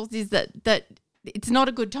thing, of course, is that it's not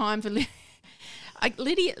a good time for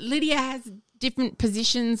Lydia. Lydia has different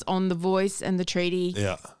positions on the Voice and the treaty.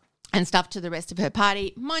 Yeah. And stuff to the rest of her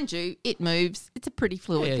party. Mind you, it moves. It's a pretty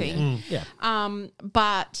fluid thing. Yeah.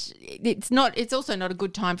 But it's also not a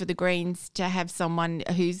good time for the Greens to have someone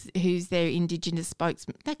who's their Indigenous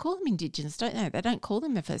spokesman. They call them Indigenous, don't they? They don't call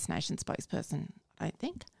them a First Nation spokesperson, I don't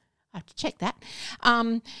think. I have to check that.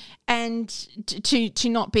 And to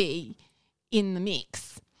not be in the mix.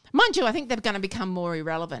 Mind you, I think they're going to become more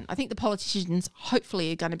irrelevant. I think the politicians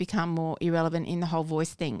hopefully are going to become more irrelevant in the whole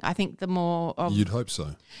Voice thing. I think the more of... You'd hope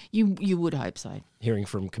so. You would hope so. Hearing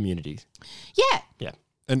from communities. Yeah. Yeah.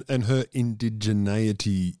 And her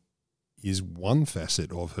indigeneity is one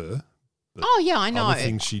facet of her. But Oh, yeah, I know. Other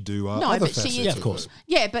things she do are No, other but she facets is- Yeah, of course.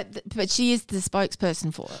 Yeah, but she is the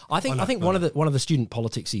spokesperson for it. I think one of the student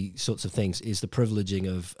politicsy sorts of things is the privileging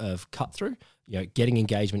of cut through. getting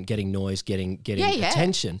engagement, getting noise, getting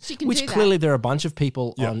attention, She can which do that. clearly there are a bunch of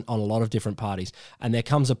people on a lot of different parties. And there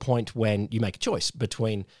comes a point when you make a choice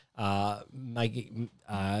between making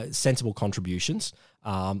sensible contributions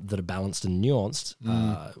that are balanced and nuanced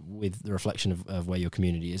with the reflection of where your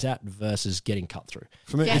community is at versus getting cut through.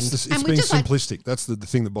 For me, it's being simplistic. That's the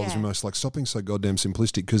thing that bothers me most. Like, stop being so goddamn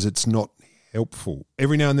simplistic because it's not helpful.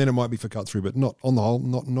 Every now and then it might be for cut through, but not on the whole,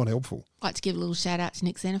 not helpful. I'd like to give a little shout out to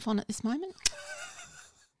Nick Xenophon at this moment.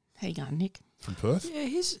 How you going, Nick? From Perth? Yeah,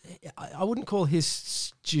 I wouldn't call his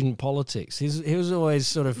student politics. He was always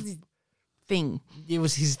sort of thing. It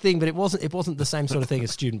was his thing, but it wasn't the same sort of thing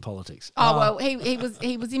as student politics. Well, he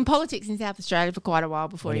was in politics in South Australia for quite a while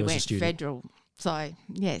before he went federal. So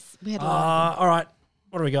yes, we had a lot. All right,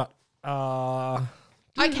 what do we got?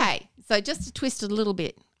 Okay, so just to twist it a little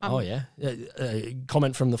bit.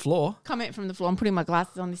 Comment from the floor. Comment from the floor. I'm putting my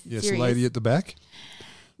glasses on. This is yes, serious. lady at the back.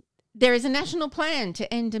 There is a national plan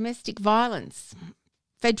to end domestic violence.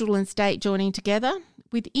 Federal and state joining together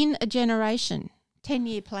within a generation.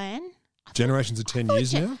 10-year plan. Generations of 10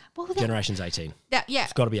 years now? Generation's 18. Yeah.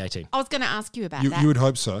 It's got to be 18. I was going to ask you about that. You would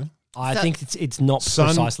hope so. I think it's not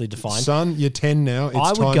precisely defined. Son, you're 10 now.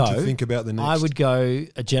 It's time to think about the next. I would go,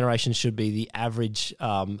 a generation should be the average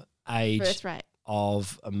age birth rate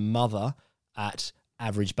of a mother at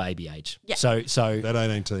average baby age. Yeah. So that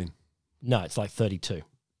ain't 18. No, it's like 32.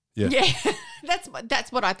 Yeah.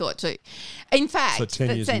 That's what I thought too. In fact, so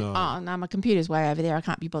 10 years no. Oh, no, my computer's way over there. I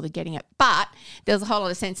can't be bothered getting it. But there's a whole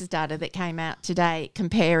lot of census data that came out today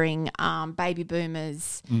comparing baby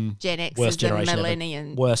boomers, Gen Xers and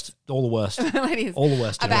millennials. All the worst. All the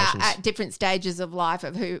worst generations. About at different stages of life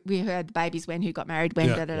of who had the babies when, who got married when,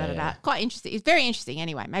 da. Quite interesting. It's very interesting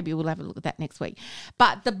anyway. Maybe we'll have a look at that next week.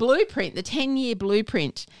 But the blueprint, the 10-year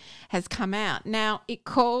blueprint has come out. Now, it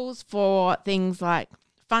calls for things like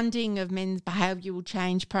funding of men's behavioural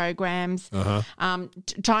change programs,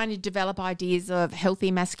 trying to develop ideas of healthy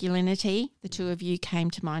masculinity. The two of you came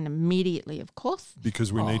to mind immediately, of course.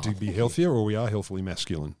 Because we need to be healthier or we are healthily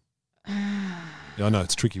masculine? I know,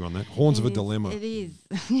 it's a tricky one, that. Horns of a dilemma. It is.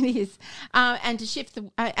 It is. And to shift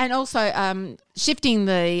and also shifting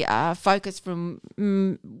the focus from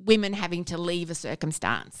women having to leave a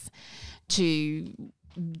circumstance to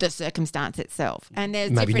the circumstance itself, and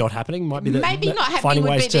there's maybe not happening. Might be not happening. Finding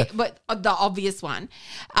ways to, but the obvious one.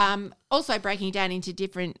 Also breaking down into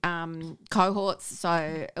different cohorts,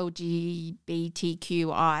 so LGBTQI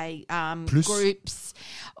groups,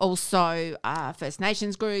 also First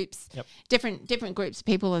Nations groups, different groups of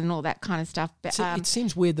people, and all that kind of stuff. But it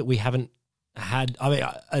seems weird that we haven't had. I mean,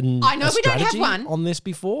 I know we don't have one on this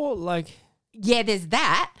before. Like, yeah, there's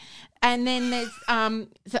that. And then there's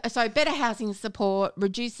so better housing support,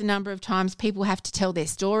 reduce the number of times people have to tell their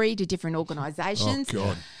story to different organisations. Oh,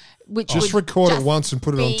 God. Which just record it once and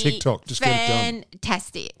put it on TikTok. Just get it done.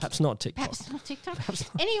 Fantastic. Perhaps not TikTok. Perhaps not TikTok.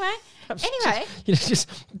 Perhaps not. Anyway.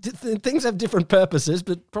 Things have different purposes,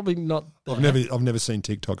 but probably not. I've never seen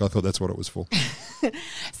TikTok. I thought that's what it was for.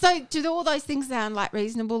 So do all those things sound like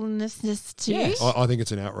reasonableness to you? I think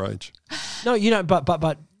it's an outrage. No,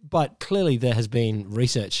 but clearly there has been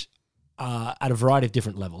research at a variety of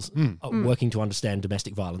different levels working to understand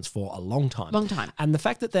domestic violence for a long time. And the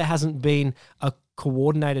fact that there hasn't been a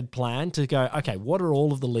coordinated plan to go, okay, what are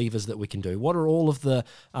all of the levers that we can do? What are all of the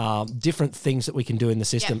different things that we can do in the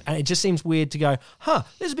system? Yep. And it just seems weird to go,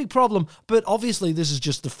 there's a big problem, but obviously this is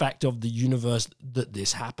just the fact of the universe that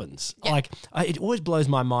this happens. Yep. Like, it always blows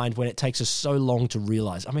my mind when it takes us so long to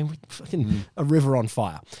realise. I mean, fucking a river on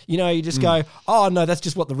fire. You just go, oh, no, that's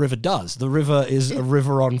just what the river does. The river is a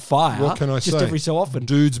river on fire. What can I say? Just every so often.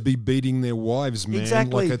 Dudes be beating their wives, man.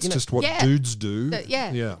 Exactly. Like, that's just what dudes do.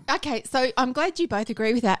 Yeah. Okay, so I'm glad you both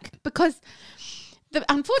agree with that because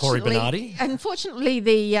unfortunately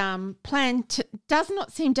the plan does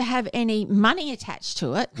not seem to have any money attached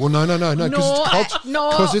to it. Well, no,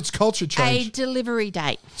 because it's culture change. A delivery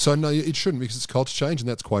date. So no, it shouldn't because it's culture change and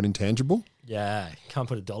that's quite intangible. Yeah, can't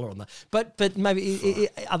put a dollar on that. But maybe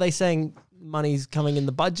are they saying money's coming in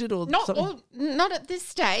the budget or something? Not at this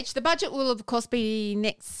stage. The budget will, of course, be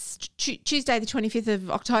next Tuesday, the 25th of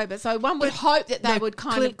October. So one would hope that they would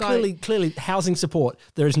kind of go... Clearly, housing support.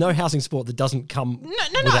 There is no housing support that doesn't come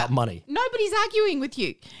without money. Nobody's arguing with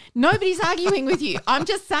you. I'm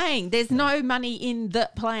just saying there's no money in the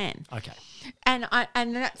plan. Okay. And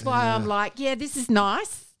that's why I'm like, this is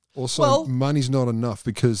nice. Also, money's not enough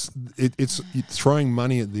because it's throwing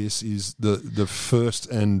money at this is the first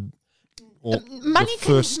and or money the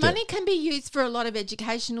first step. money can be used for a lot of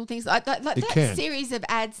educational things. Like that can. series of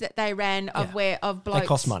ads that they ran of blokes. They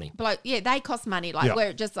cost money. They cost money. Like where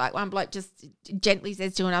it just like one bloke just gently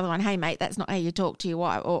says to another one, "Hey mate, that's not how you talk to your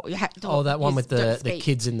wife." Or you have to talk, that one with the speak.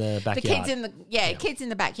 kids in the backyard. The kids in the kids in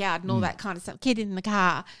the backyard and all that kind of stuff. Kid in the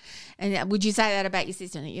car, and would you say that about your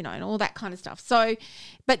sister? You know, and all that kind of stuff. So,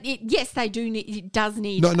 but yes, they do need. It does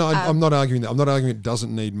need. No, I'm not arguing that. I'm not arguing it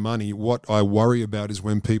doesn't need money. What I worry about is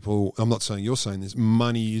when people. I'm not saying you're saying this.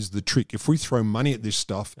 Money is the trick. If we throw money at this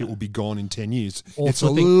stuff, it will be gone in 10 years. It's a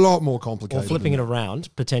lot more complicated. Or flipping it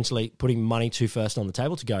around, potentially putting money to first on the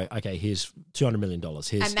table to go, okay, here's $200 million.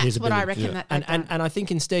 Here's that's $1 what billion. I reckon. Yeah. And I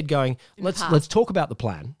think instead going, let's talk about the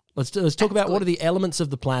plan. Let's talk about what are the elements of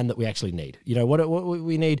the plan that we actually need. You know, what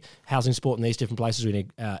we need housing support in these different places. We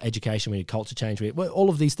need education. We need culture change. We need all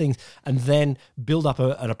of these things, and then build up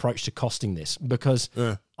an approach to costing this. Because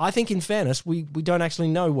I think, in fairness, we don't actually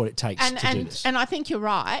know what it takes to do this. And I think you're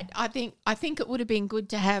right. I think it would have been good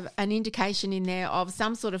to have an indication in there of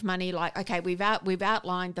some sort of money. Like, okay, we've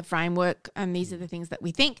outlined the framework, and these are the things that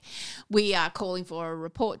we think. We are calling for a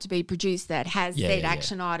report to be produced that has said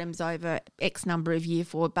action items over X number of year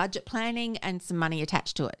forward budget planning and some money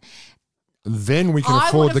attached to it. Then we can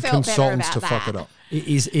afford the consultants to fuck it up.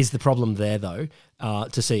 Is the problem there, though,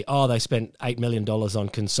 to see, they spent $8 million on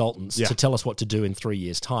consultants to tell us what to do in 3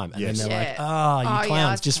 years' time. And then they're like, you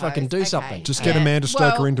clowns, just fucking do something. Just get Amanda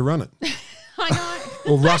Stoker in to run it. I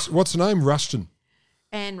know. Or what's her name? Ruston.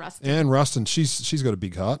 Anne Ruston. Anne Ruston. She's got a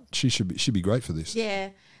big heart. She'd be great for this. Yeah.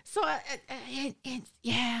 So,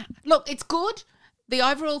 look, it's good. The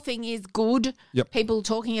overall thing is good. Yep. People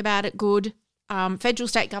talking about it, good. Federal,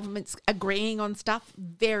 state governments agreeing on stuff,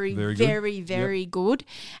 very good.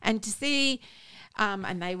 And to see,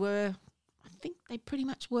 and they were, I think they pretty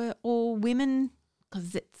much were all women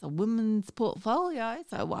because it's a women's portfolio.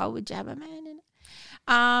 So why would you have a man in it?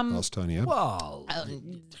 Ask Tony Abbott. Well,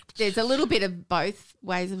 there's a little bit of both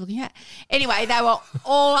ways of looking at it. Anyway, they were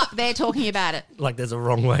all up there talking about it. Like there's a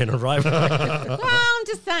wrong way and a right way. Well, I'm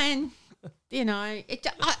just saying. You know,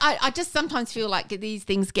 I just sometimes feel like these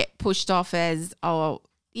things get pushed off as,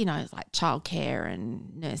 it's like childcare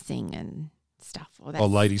and nursing and stuff.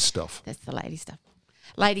 Ladies stuff. That's the lady stuff.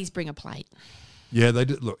 Ladies bring a plate. Yeah, they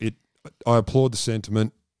did. Look, I applaud the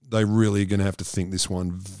sentiment. They really are going to have to think this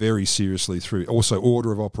one very seriously through. Also,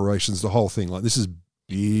 order of operations, the whole thing. Like, this is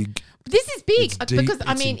big. This is big. It's deep, because,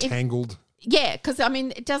 it's entangled. Because,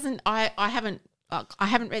 it doesn't, I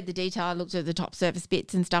haven't read the detail. I looked at the top surface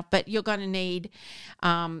bits and stuff, but you're going to need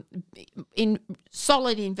in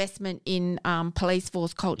solid investment in police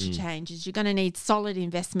force culture changes. You're going to need solid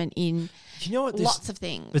investment in lots of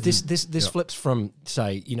things. But this flips from,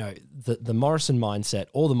 say, the Morrison mindset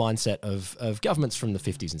or the mindset of governments from the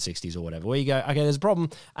 50s and 60s or whatever, where you go, okay, there's a problem,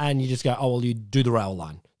 and you just go, you do the rail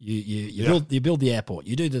line. You build the airport.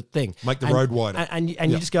 You do the thing. Make the road wider. And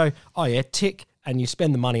you just go, tick. And you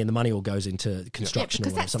spend the money, and the money all goes into construction.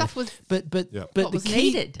 Because or that stuff was, but was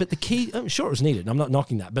needed. But the key, I'm sure it was needed. I'm not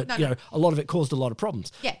knocking that, but a lot of it caused a lot of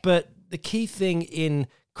problems. Yeah. But the key thing in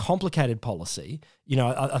complicated policy,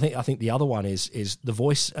 I think the other one is the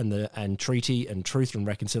Voice and Treaty and Truth and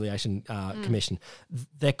Reconciliation Commission.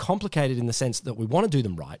 They're complicated in the sense that we want to do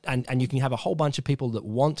them right, and you can have a whole bunch of people that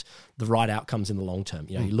want the right outcomes in the long term.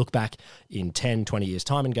 You look back in 10, 20 years'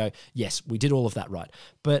 time and go, yes, we did all of that right.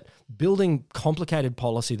 But building complicated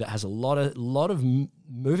policy that has a lot of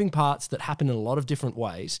moving parts that happen in a lot of different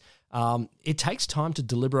ways, it takes time to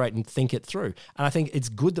deliberate and think it through. And I think it's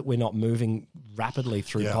good that we're not moving rapidly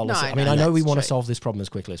through policy. I know we want to solve this problem as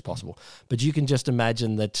quickly as possible, but you can just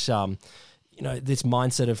imagine that, this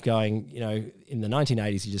mindset of going, in the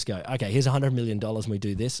 1980s, you just go, okay, here's $100 million and we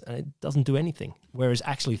do this, and it doesn't do anything. Whereas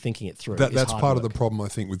actually thinking it through that's part of the problem, I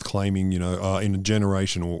think, with claiming, in a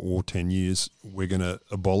generation or 10 years, we're going to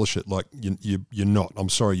abolish it. Like, you're not. I'm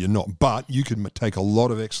sorry, you're not. But you can take a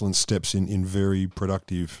lot of excellent steps in very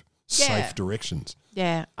productive, safe directions.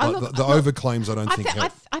 Yeah. The overclaims, I don't think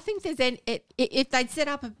help. I think there's if they'd set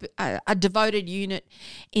up a devoted unit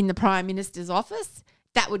in the Prime Minister's office,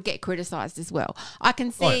 that would get criticised as well. I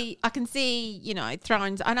can see,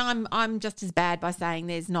 thrones, and I'm just as bad by saying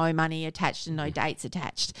there's no money attached and no dates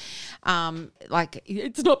attached.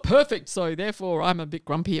 It's not perfect, so therefore I'm a bit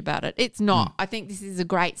grumpy about it. It's not. I think this is a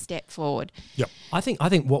great step forward. Yep. I think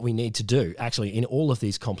what we need to do actually in all of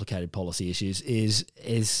these complicated policy issues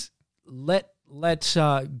is let let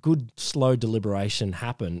good, slow deliberation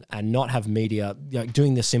happen and not have media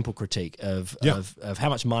doing the simple critique of how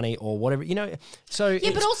much money or whatever, So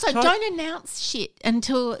yeah, but also don't announce shit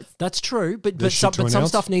until that's true. But some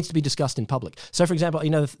stuff needs to be discussed in public. So, for example,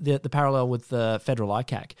 the parallel with the federal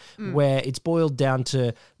ICAC, where it's boiled down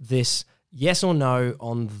to this. Yes or no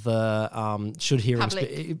on the should hearings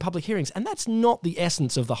public hearings, and that's not the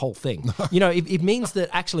essence of the whole thing. No. It means that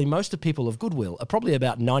actually most of people of goodwill are probably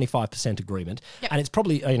about 95% agreement, and it's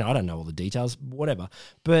probably I don't know all the details, whatever,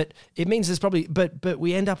 but it means there's probably but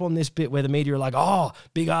we end up on this bit where the media are like, oh,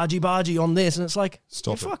 big argy-bargy on this, and it's like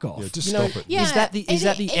fuck off. Yeah, just stop it. Yeah, is that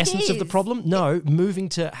the essence of the problem? No, moving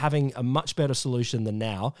to having a much better solution than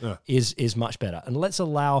now is much better, and let's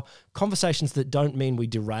allow conversations that don't mean we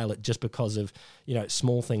derail it just because of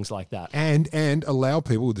small things like that, and allow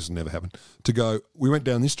people, this has never happened, to go, we went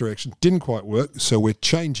down this direction, didn't quite work, so we're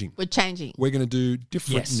changing. We're going to do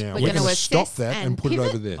different now. We're going to stop that and put pivot. It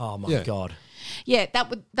over there. Oh my God. Yeah,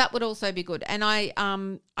 that would also be good, and I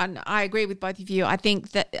agree with both of you. I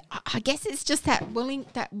think that I guess it's just that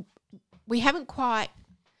we haven't quite.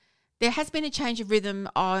 There has been a change of rhythm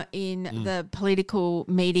in the political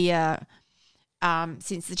media.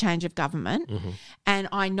 Since the change of government. And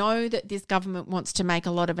I know that this government wants to make a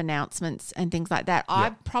lot of announcements and things like that.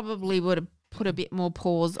 I probably would have put a bit more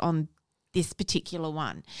pause on this particular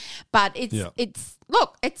one. But it's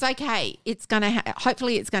okay. It's going to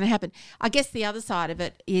hopefully it's going to happen. I guess the other side of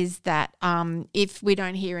it is that if we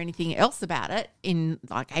don't hear anything else about it in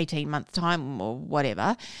like 18 months' time or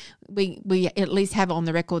whatever, we at least have on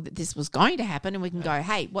the record that this was going to happen, and we can go,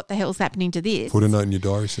 hey, what the hell's happening to this? Put a note in your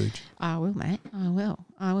diary, Siege. I will, mate. I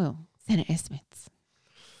will. Senator Smith's.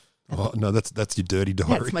 Oh no, that's your dirty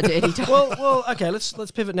diary. That's my dirty diary. well, okay. Let's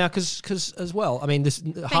pivot now because as well. I mean, this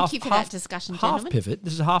Thank you for that discussion, gentlemen. Pivot.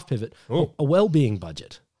 This is a half pivot. Oh. A well-being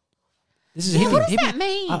budget. This is hippie. What does that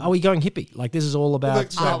mean? Are we going hippie? Like this is all about?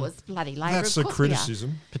 It's bloody Labour. That's a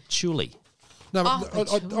criticism. Patchouli. No,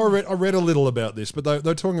 I read a little about this, but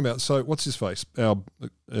they're talking about. So what's his face? Our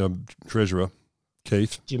treasurer.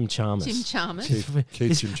 Keith. Jim Chalmers. Keith Jim Chalmers.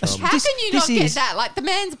 How can you not get that? Like, the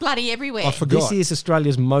man's bloody everywhere. I forgot. This is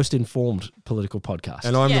Australia's most informed political podcast.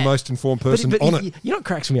 And I'm the most informed person on it. You know what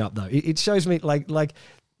cracks me up, though? It shows me, like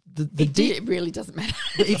it really doesn't matter.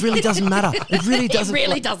 It really doesn't matter. It really doesn't. It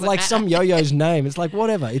really doesn't like matter. some yo-yo's name. It's like,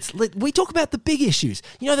 whatever. We talk about the big issues.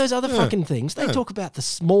 Those other fucking things? They talk about the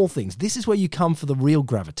small things. This is where you come for the real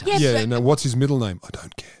gravitas. Now, what's his middle name? I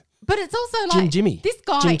don't care. But it's also like Jimmy. This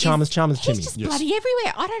guy Jim Chalmers Jimmy. Jimmy. Just bloody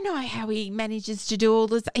everywhere. I don't know how he manages to do all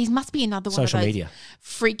this. He must be another one social of those media.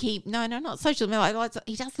 Freaky. No, not social media.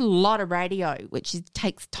 He does a lot of radio, which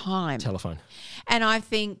takes time. Telephone. And I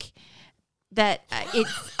think that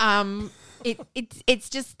it's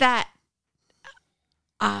just that.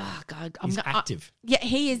 God, he's active.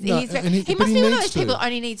 He is. No, he must be one of those people that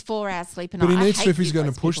only needs 4 hours sleep a night. But he needs to if he's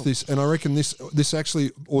going to push this. And I reckon this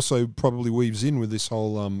actually also probably weaves in with this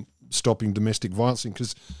whole stopping domestic violence thing,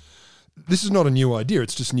 because this is not a new idea.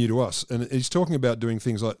 It's just new to us. And he's talking about doing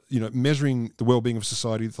things like, measuring the well-being of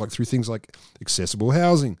society through things like accessible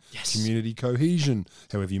housing, community cohesion,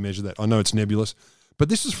 however you measure that. I know it's nebulous. But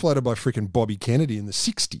this was floated by freaking Bobby Kennedy in the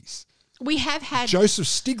 60s. We have had... Joseph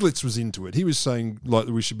Stiglitz was into it. He was saying like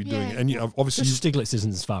we should be doing it. And obviously... Stiglitz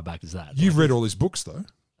isn't as far back as that. You've read all his books, though.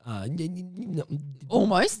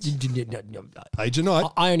 Almost. Page a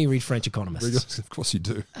night. I only read French economists. Of course you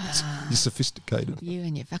do. You're sophisticated. You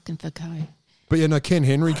and your fucking Foucault. But Ken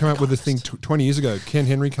Henry came up with a thing 20 years ago. Ken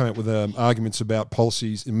Henry came up with arguments about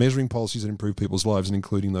policies, measuring policies that improve people's lives and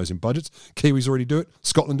including those in budgets. Kiwis already do it.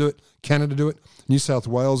 Scotland do it. Canada do it. New South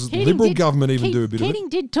Wales, Liberal government even do a bit of it. Keating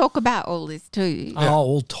did talk about all this too. Oh,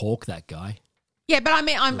 all talk, that guy. Yeah, but I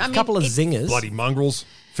mean, a couple of zingers. Bloody mongrels.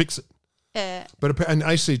 Fix it. And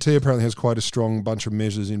ACT apparently has quite a strong bunch of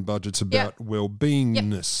measures in budgets about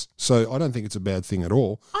well-beingness. So I don't think it's a bad thing at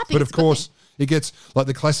all. But of course, it gets like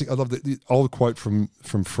the classic. I love the old quote from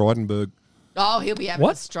Frydenberg. Oh, he'll be having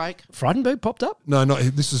a stroke. Frydenberg popped up? No,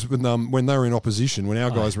 this is when they were in opposition, when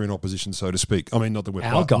our guys were in opposition, so to speak. I mean, not that we're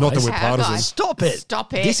partisan. Stop it.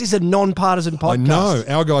 This is a non-partisan podcast. I know.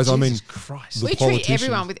 Our guys, Jesus Christ. We treat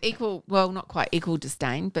everyone with equal, well, not quite equal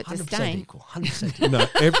disdain, but 100% disdain. Equal,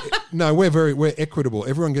 100% No, we're equitable.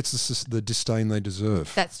 Everyone gets the disdain they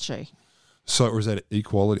deserve. That's true. So, or is that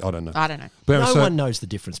equality? I don't know. I don't know. But no one knows the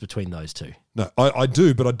difference between those two. No, I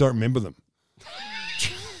do, but I don't remember them.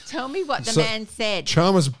 Tell me what the man said.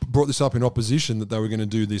 Chalmers brought this up in opposition that they were going to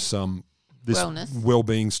do this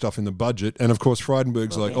well-being stuff in the budget. And, of course,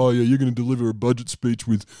 Frydenberg's like, oh, yeah, you're going to deliver a budget speech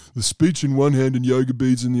with the speech in one hand and yoga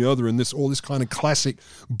beads in the other, and all this kind of classic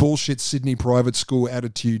bullshit Sydney private school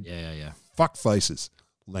attitude. Yeah. fuck faces.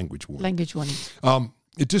 Language warning. Language warning.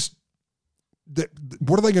 It just.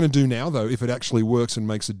 What are they going to do now, though, if it actually works and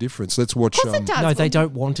makes a difference? Let's watch. Of course it does. No, they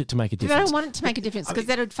don't want it to make a They difference. don't want it to make a difference because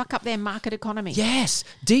that would fuck up their market economy. Yes,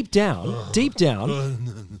 deep down,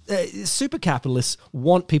 super capitalists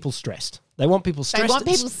want people stressed. They want people stressed. They want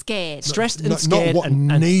people scared. Stressed and Not scared what and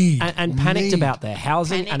panicked need. about their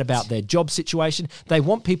housing and about their job situation. They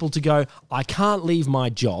want people to go, I can't leave my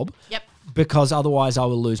job. Yep. Because otherwise I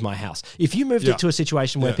will lose my house. If you moved it to a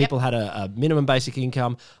situation where people had a minimum basic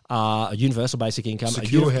income, a universal basic income,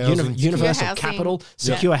 Secure housing. Universal Secure capital,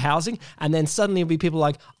 housing. secure housing, and then suddenly it'll be people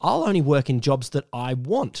like, I'll only work in jobs that I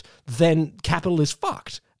want, then capital is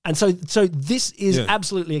fucked. And so this is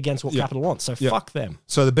absolutely against what capital wants. So fuck them.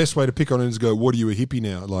 So the best way to pick on it is go, what are you, a hippie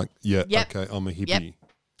now? Like, okay, I'm a hippie.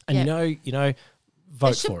 Yep. And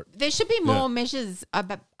vote for it. There should be more measures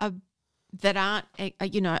that aren't,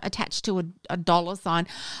 attached to a dollar sign.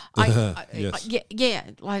 Yes.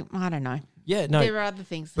 Like, I don't know. Yeah, no. There are other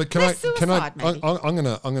things. But There's suicide, maybe. I'm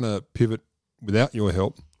gonna pivot without your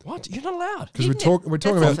help. What? You're not allowed. Because we're talking That's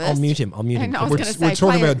about. first. I'll mute him. And I was We're, gonna say, we're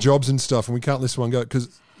talking play about it. jobs and stuff, and we can't let this one go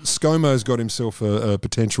because ScoMo's got himself a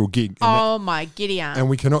potential gig. And My giddy aunt. and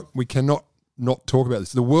we cannot not talk about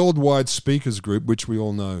this. The Worldwide Speakers Group, which we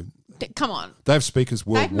all know, Come on. they have speakers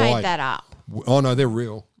worldwide. They've made that up. Oh no, they're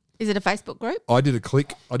real. Is it a Facebook group? I did a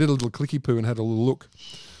little clicky poo and had a little look.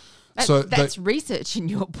 That's research in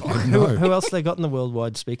your book. Who else they got in the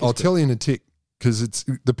worldwide speakers? I'll group? tell you in a tick because it's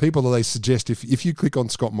the people that they suggest. If you click on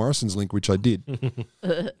Scott Morrison's link, which I did,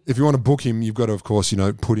 if you want to book him, you've got to, of course,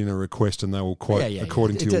 put in a request and they will quote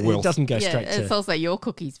according to your wealth. It doesn't go straight It's to also your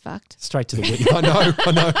cookie's fucked. straight to the wiki. I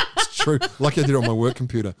know, it's true. Lucky I did it on my work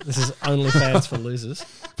computer. This is OnlyFans for losers.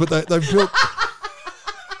 But they've built.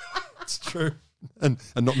 It's true. And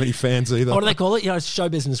not many fans either. What do they call it? It's show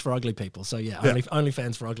business for ugly people. So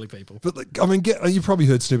OnlyFans for ugly people. But you've probably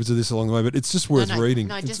heard snippets of this along the way, but it's just worth reading.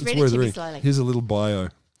 No, just it's read it worth to me reading. slowly. Here's a little bio.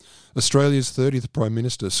 Australia's 30th Prime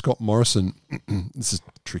Minister, Scott Morrison, this is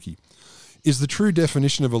tricky, is the true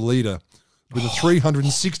definition of a leader with a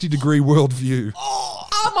 360-degree worldview.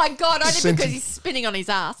 Oh my God, only because he's spinning on his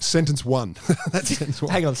ass. Sentence one. That's sentence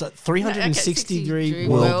one. Hang on, so 360-degree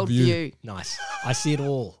worldview. Nice. I see it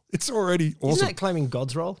all. It's already awesome. Isn't that claiming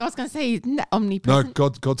God's role? I was going to say, isn't that No, omnipresent?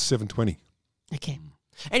 God's 720. Okay.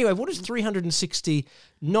 Anyway, what is 360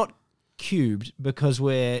 not cubed because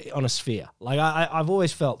we're on a sphere? Like I've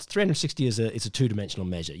always felt 360 is a two-dimensional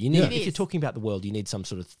measure. You need if you're talking about the world, you need some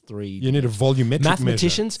sort of three. You need a volumetric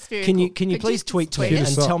mathematicians. measure. Can you please tweet to me Hit and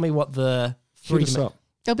us up. tell me what the Hit us up.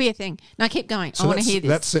 There'll be a thing. No, keep going. So I want to hear this.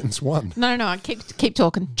 That's sentence one. No, keep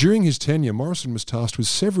talking. During his tenure, Morrison was tasked with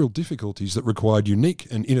several difficulties that required unique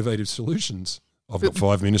and innovative solutions. I've got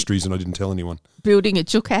 5 ministries and I didn't tell anyone. Building a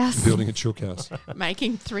chook house. Building a chook house.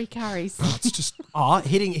 Making 3 curries. It's just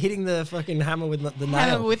hitting the fucking hammer with the nail.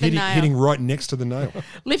 Hammer with the nail. hitting right next to the nail.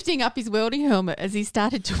 Lifting up his welding helmet as he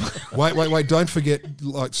started to... Wait. Don't forget,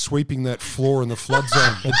 sweeping that floor in the flood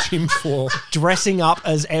zone, the gym floor. Dressing up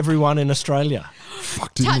as everyone in Australia.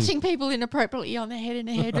 Fuck, didn't touching people inappropriately on the head in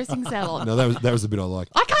a hairdressing salon. No, that was the bit I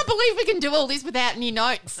liked. I can't believe we can do all this without any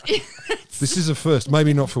notes. This is a first.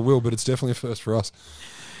 Maybe not for Will, but it's definitely a first for us.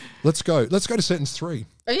 Let's go to sentence 3.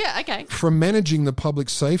 Oh, yeah, okay. From managing the public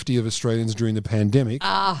safety of Australians during the pandemic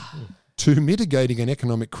to mitigating an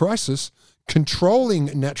economic crisis,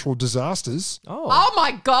 controlling natural disasters. Oh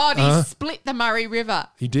my God, he split the Murray River.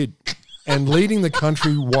 He did. And leading the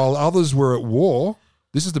country while others were at war.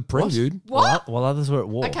 This is the prelude. What? While others were at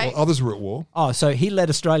war. Okay. While others were at war. Oh, so he led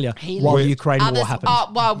Australia while the Ukraine war happened.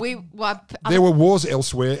 There were wars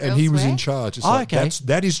elsewhere, and he was in charge. It's okay.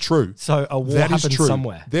 That is true. So a war that is happened true.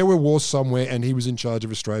 somewhere. There were wars somewhere, and he was in charge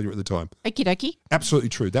of Australia at the time. Okie dokie. Absolutely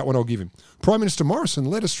true. That one I'll give him. Prime Minister Morrison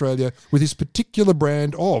led Australia with his particular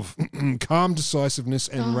brand of calm decisiveness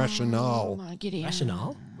and rationale. My giddy.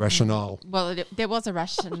 Rationale. Well, there was a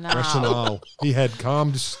rationale. Rationale. He had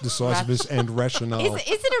calm decisiveness and rationale. Is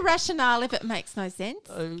it a rationale if it makes no sense?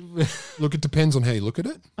 Look, it depends on how you look at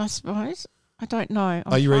it. I suppose. I don't know.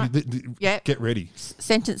 Are you ready? Yeah. Get ready.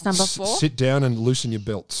 Sentence number 4. Sit down and loosen your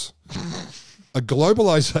belts. A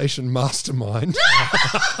globalization mastermind,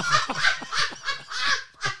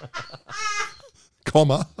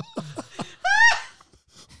 comma,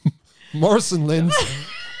 Morrison lends.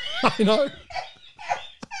 I know.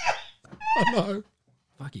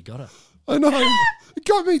 Fuck, you got it. I know. It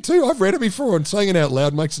got me too. I've read it before, and saying it out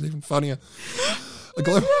loud makes it even funnier. A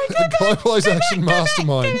globalization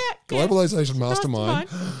mastermind. Globalization mastermind.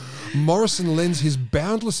 Morrison lends his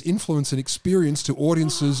boundless influence and experience to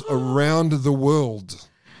audiences around the world.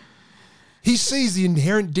 He sees the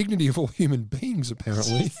inherent dignity of all human beings,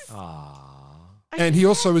 apparently. And he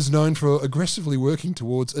also is known for aggressively working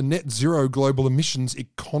towards a net zero global emissions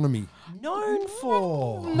economy. Known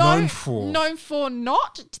for Known for. Known for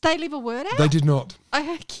not? Did they leave a word out? They did not.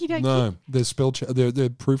 No. They're they're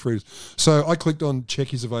proofreaders. So I clicked on check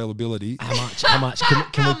his availability. How much?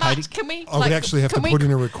 Can we pay? Can we? I would actually have to put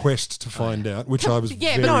in a request to find out, which I was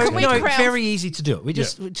very very easy to do it. We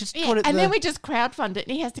just put it. And then we just crowdfund it,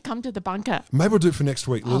 and he has to come to the bunker. Maybe we'll do it for next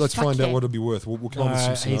week. Oh, Let's fuck find out yeah. what it'll be worth. We'll come up with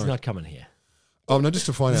some scenarios. He's not coming here. Oh no, just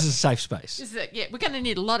to find This out. is a safe space. This is we're going to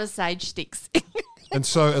need a lot of sage sticks. And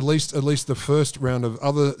so at least the first round of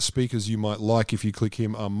other speakers you might like if you click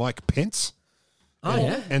him are Mike Pence. Oh,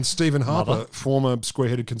 yeah. And Stephen Harper, Mother. former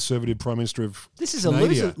square-headed Conservative Prime Minister of This is a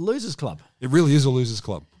Canada. losers club. It really is a losers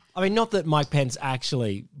club. I mean, not that Mike Pence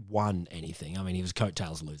actually won anything. I mean, he was a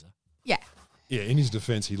coattails loser. Yeah. Yeah, in his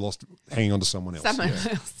defence, he lost hanging on to someone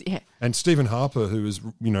else. Yeah. And Stephen Harper, who is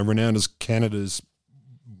renowned as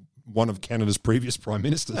one of Canada's previous prime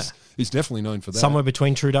ministers, he's definitely known for that. Somewhere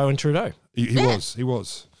between Trudeau and Trudeau. He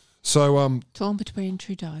was. So torn between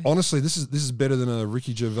Trudeau. Honestly, this is better than a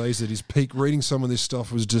Ricky Gervais at his peak. Reading some of this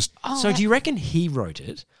stuff was just. So do you reckon he wrote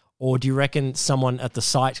it, or do you reckon someone at the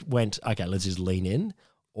site went, "Okay, let's just lean in"?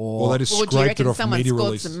 Or they just do you scraped reckon it off someone media scored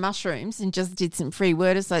releases. some mushrooms and just did some free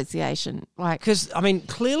word association? Because I mean,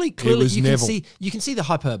 clearly, was you Neville. can see the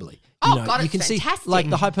hyperbole. Oh, you know, God, you it's can see fantastic. like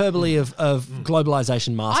the hyperbole of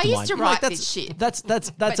globalization mastermind. I used to write that's, this shit. That's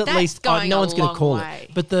at that's least going no a one's going to long call way.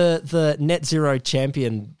 it. But the net zero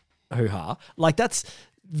champion hoo-ha, like that's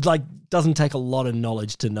like doesn't take a lot of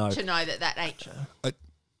knowledge to know. To know that ain't true.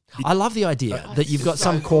 I love the idea that you've got so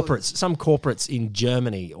some good. corporates in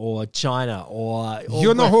Germany or China or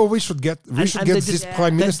You know who we should get? We should get this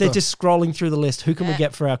prime minister. They're just scrolling through the list. Who can we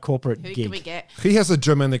get for our corporate Who gig? can we get? He has a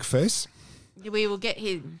Germanic face. We will get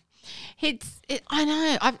him. I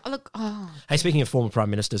know. Look. Oh. Hey, speaking of former prime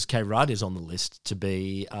ministers, Kay Rudd is on the list to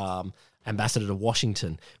be ambassador to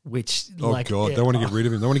Washington. Which, Oh God, they want to get rid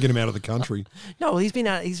of him. They want to get him out of the country. No, he's been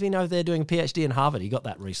over there doing a PhD in Harvard. He got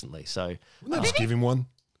that recently. So Wouldn't they just give him one?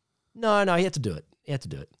 No, he had to do it. He had to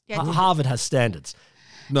do it. Yeah. Harvard has standards.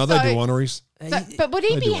 No, they do honoraries. But would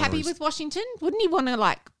he They be do happy honours. with Washington? Wouldn't he want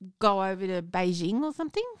to go over to Beijing or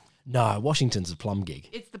something? No, Washington's a plum gig.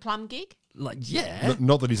 It's the plum gig. Yeah.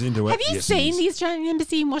 Not that he's into it. Have you Yes, he seen is. the Australian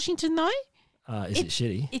embassy in Washington though? Is it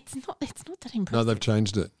shitty? It's not that impressive. No, they've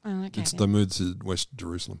changed it. Oh, okay, It's then. they moved to West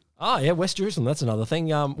Jerusalem. Oh, yeah, West Jerusalem. That's another thing.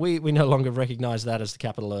 We no longer recognise that as the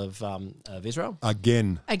capital of Israel.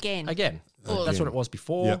 Again. Again. That's what it was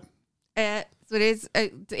before. Yep. So it is.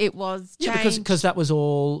 It was Yeah, changed. because that was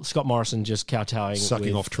all Scott Morrison just kowtowing, Sucking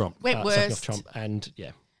with, off Trump. Wentworth. sucking off Trump, and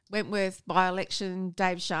yeah, Wentworth by-election,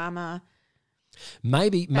 Dave Sharma.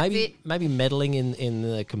 maybe it. meddling in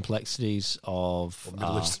the complexities of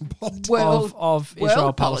Middle Eastern politics. World- of world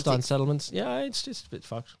Israel-Palestine politics. settlements. Yeah, it's just a bit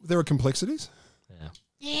fucked. There are complexities. Yeah.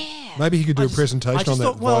 Maybe he could do I a just presentation on that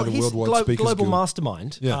thought, well, via the his Worldwide Speakers global Guild.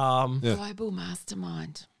 mastermind. Yeah. Yeah. Global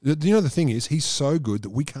mastermind. Do you know the thing is, he's so good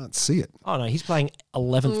that we can't see it. Oh no, he's playing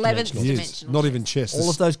 11th 11th dimensional. He is. Dimensional Not chess. even chess. All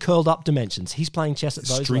of those curled up dimensions. He's playing chess at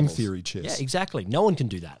those String levels. theory chess. Yeah, exactly. No one can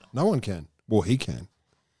do that. No one can. Well, he can.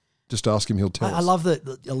 Just ask him, he'll tell us. I love that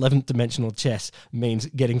 11th dimensional chess means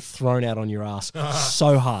getting thrown out on your ass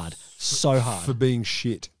so hard. For being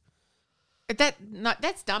shit.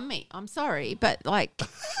 That's done me. I'm sorry, but I'm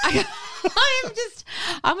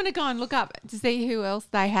going to go and look up to see who else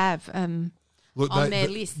they have Look, on their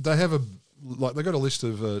list. They have they got a list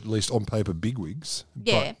of at least on paper bigwigs.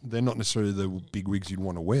 Yeah. But they're not necessarily the bigwigs you'd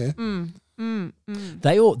want to wear.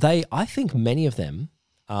 I think many of them,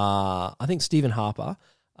 I think Stephen Harper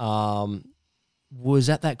was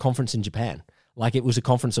at that conference in Japan. Like it was a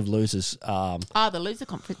conference of losers. the loser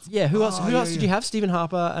conference. Yeah, who else? Who else did you have? Stephen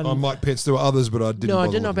Harper and Mike Pence. There were others, but I didn't. No, I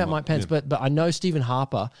bother didn't know looking about them Mike up. Pence, Yeah. but I know Stephen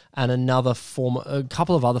Harper and a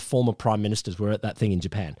couple of other former prime ministers were at that thing in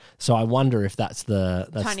Japan. So I wonder if that's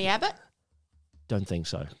Tony Abbott? Don't think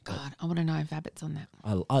so. God, I want to know if Abbott's on that.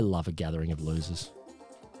 I love a gathering of losers.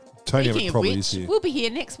 Tony Speaking Abbott of probably which, is here we'll be here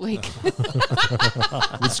next week.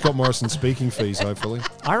 with Scott Morrison speaking fees, hopefully.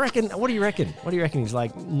 I reckon. What do you reckon? What do you reckon? He's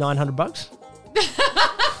like $900,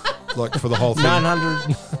 Like for the whole thing,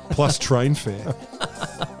 900. plus train fare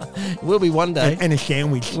Will be one day. and a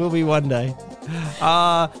sandwich. Will be one day.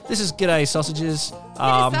 This is G'day Sausages. Hit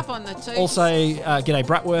us up on the two. Also, G'day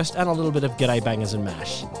Bratwurst and a little bit of G'day Bangers and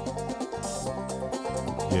Mash.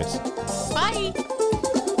 Yes. Bye.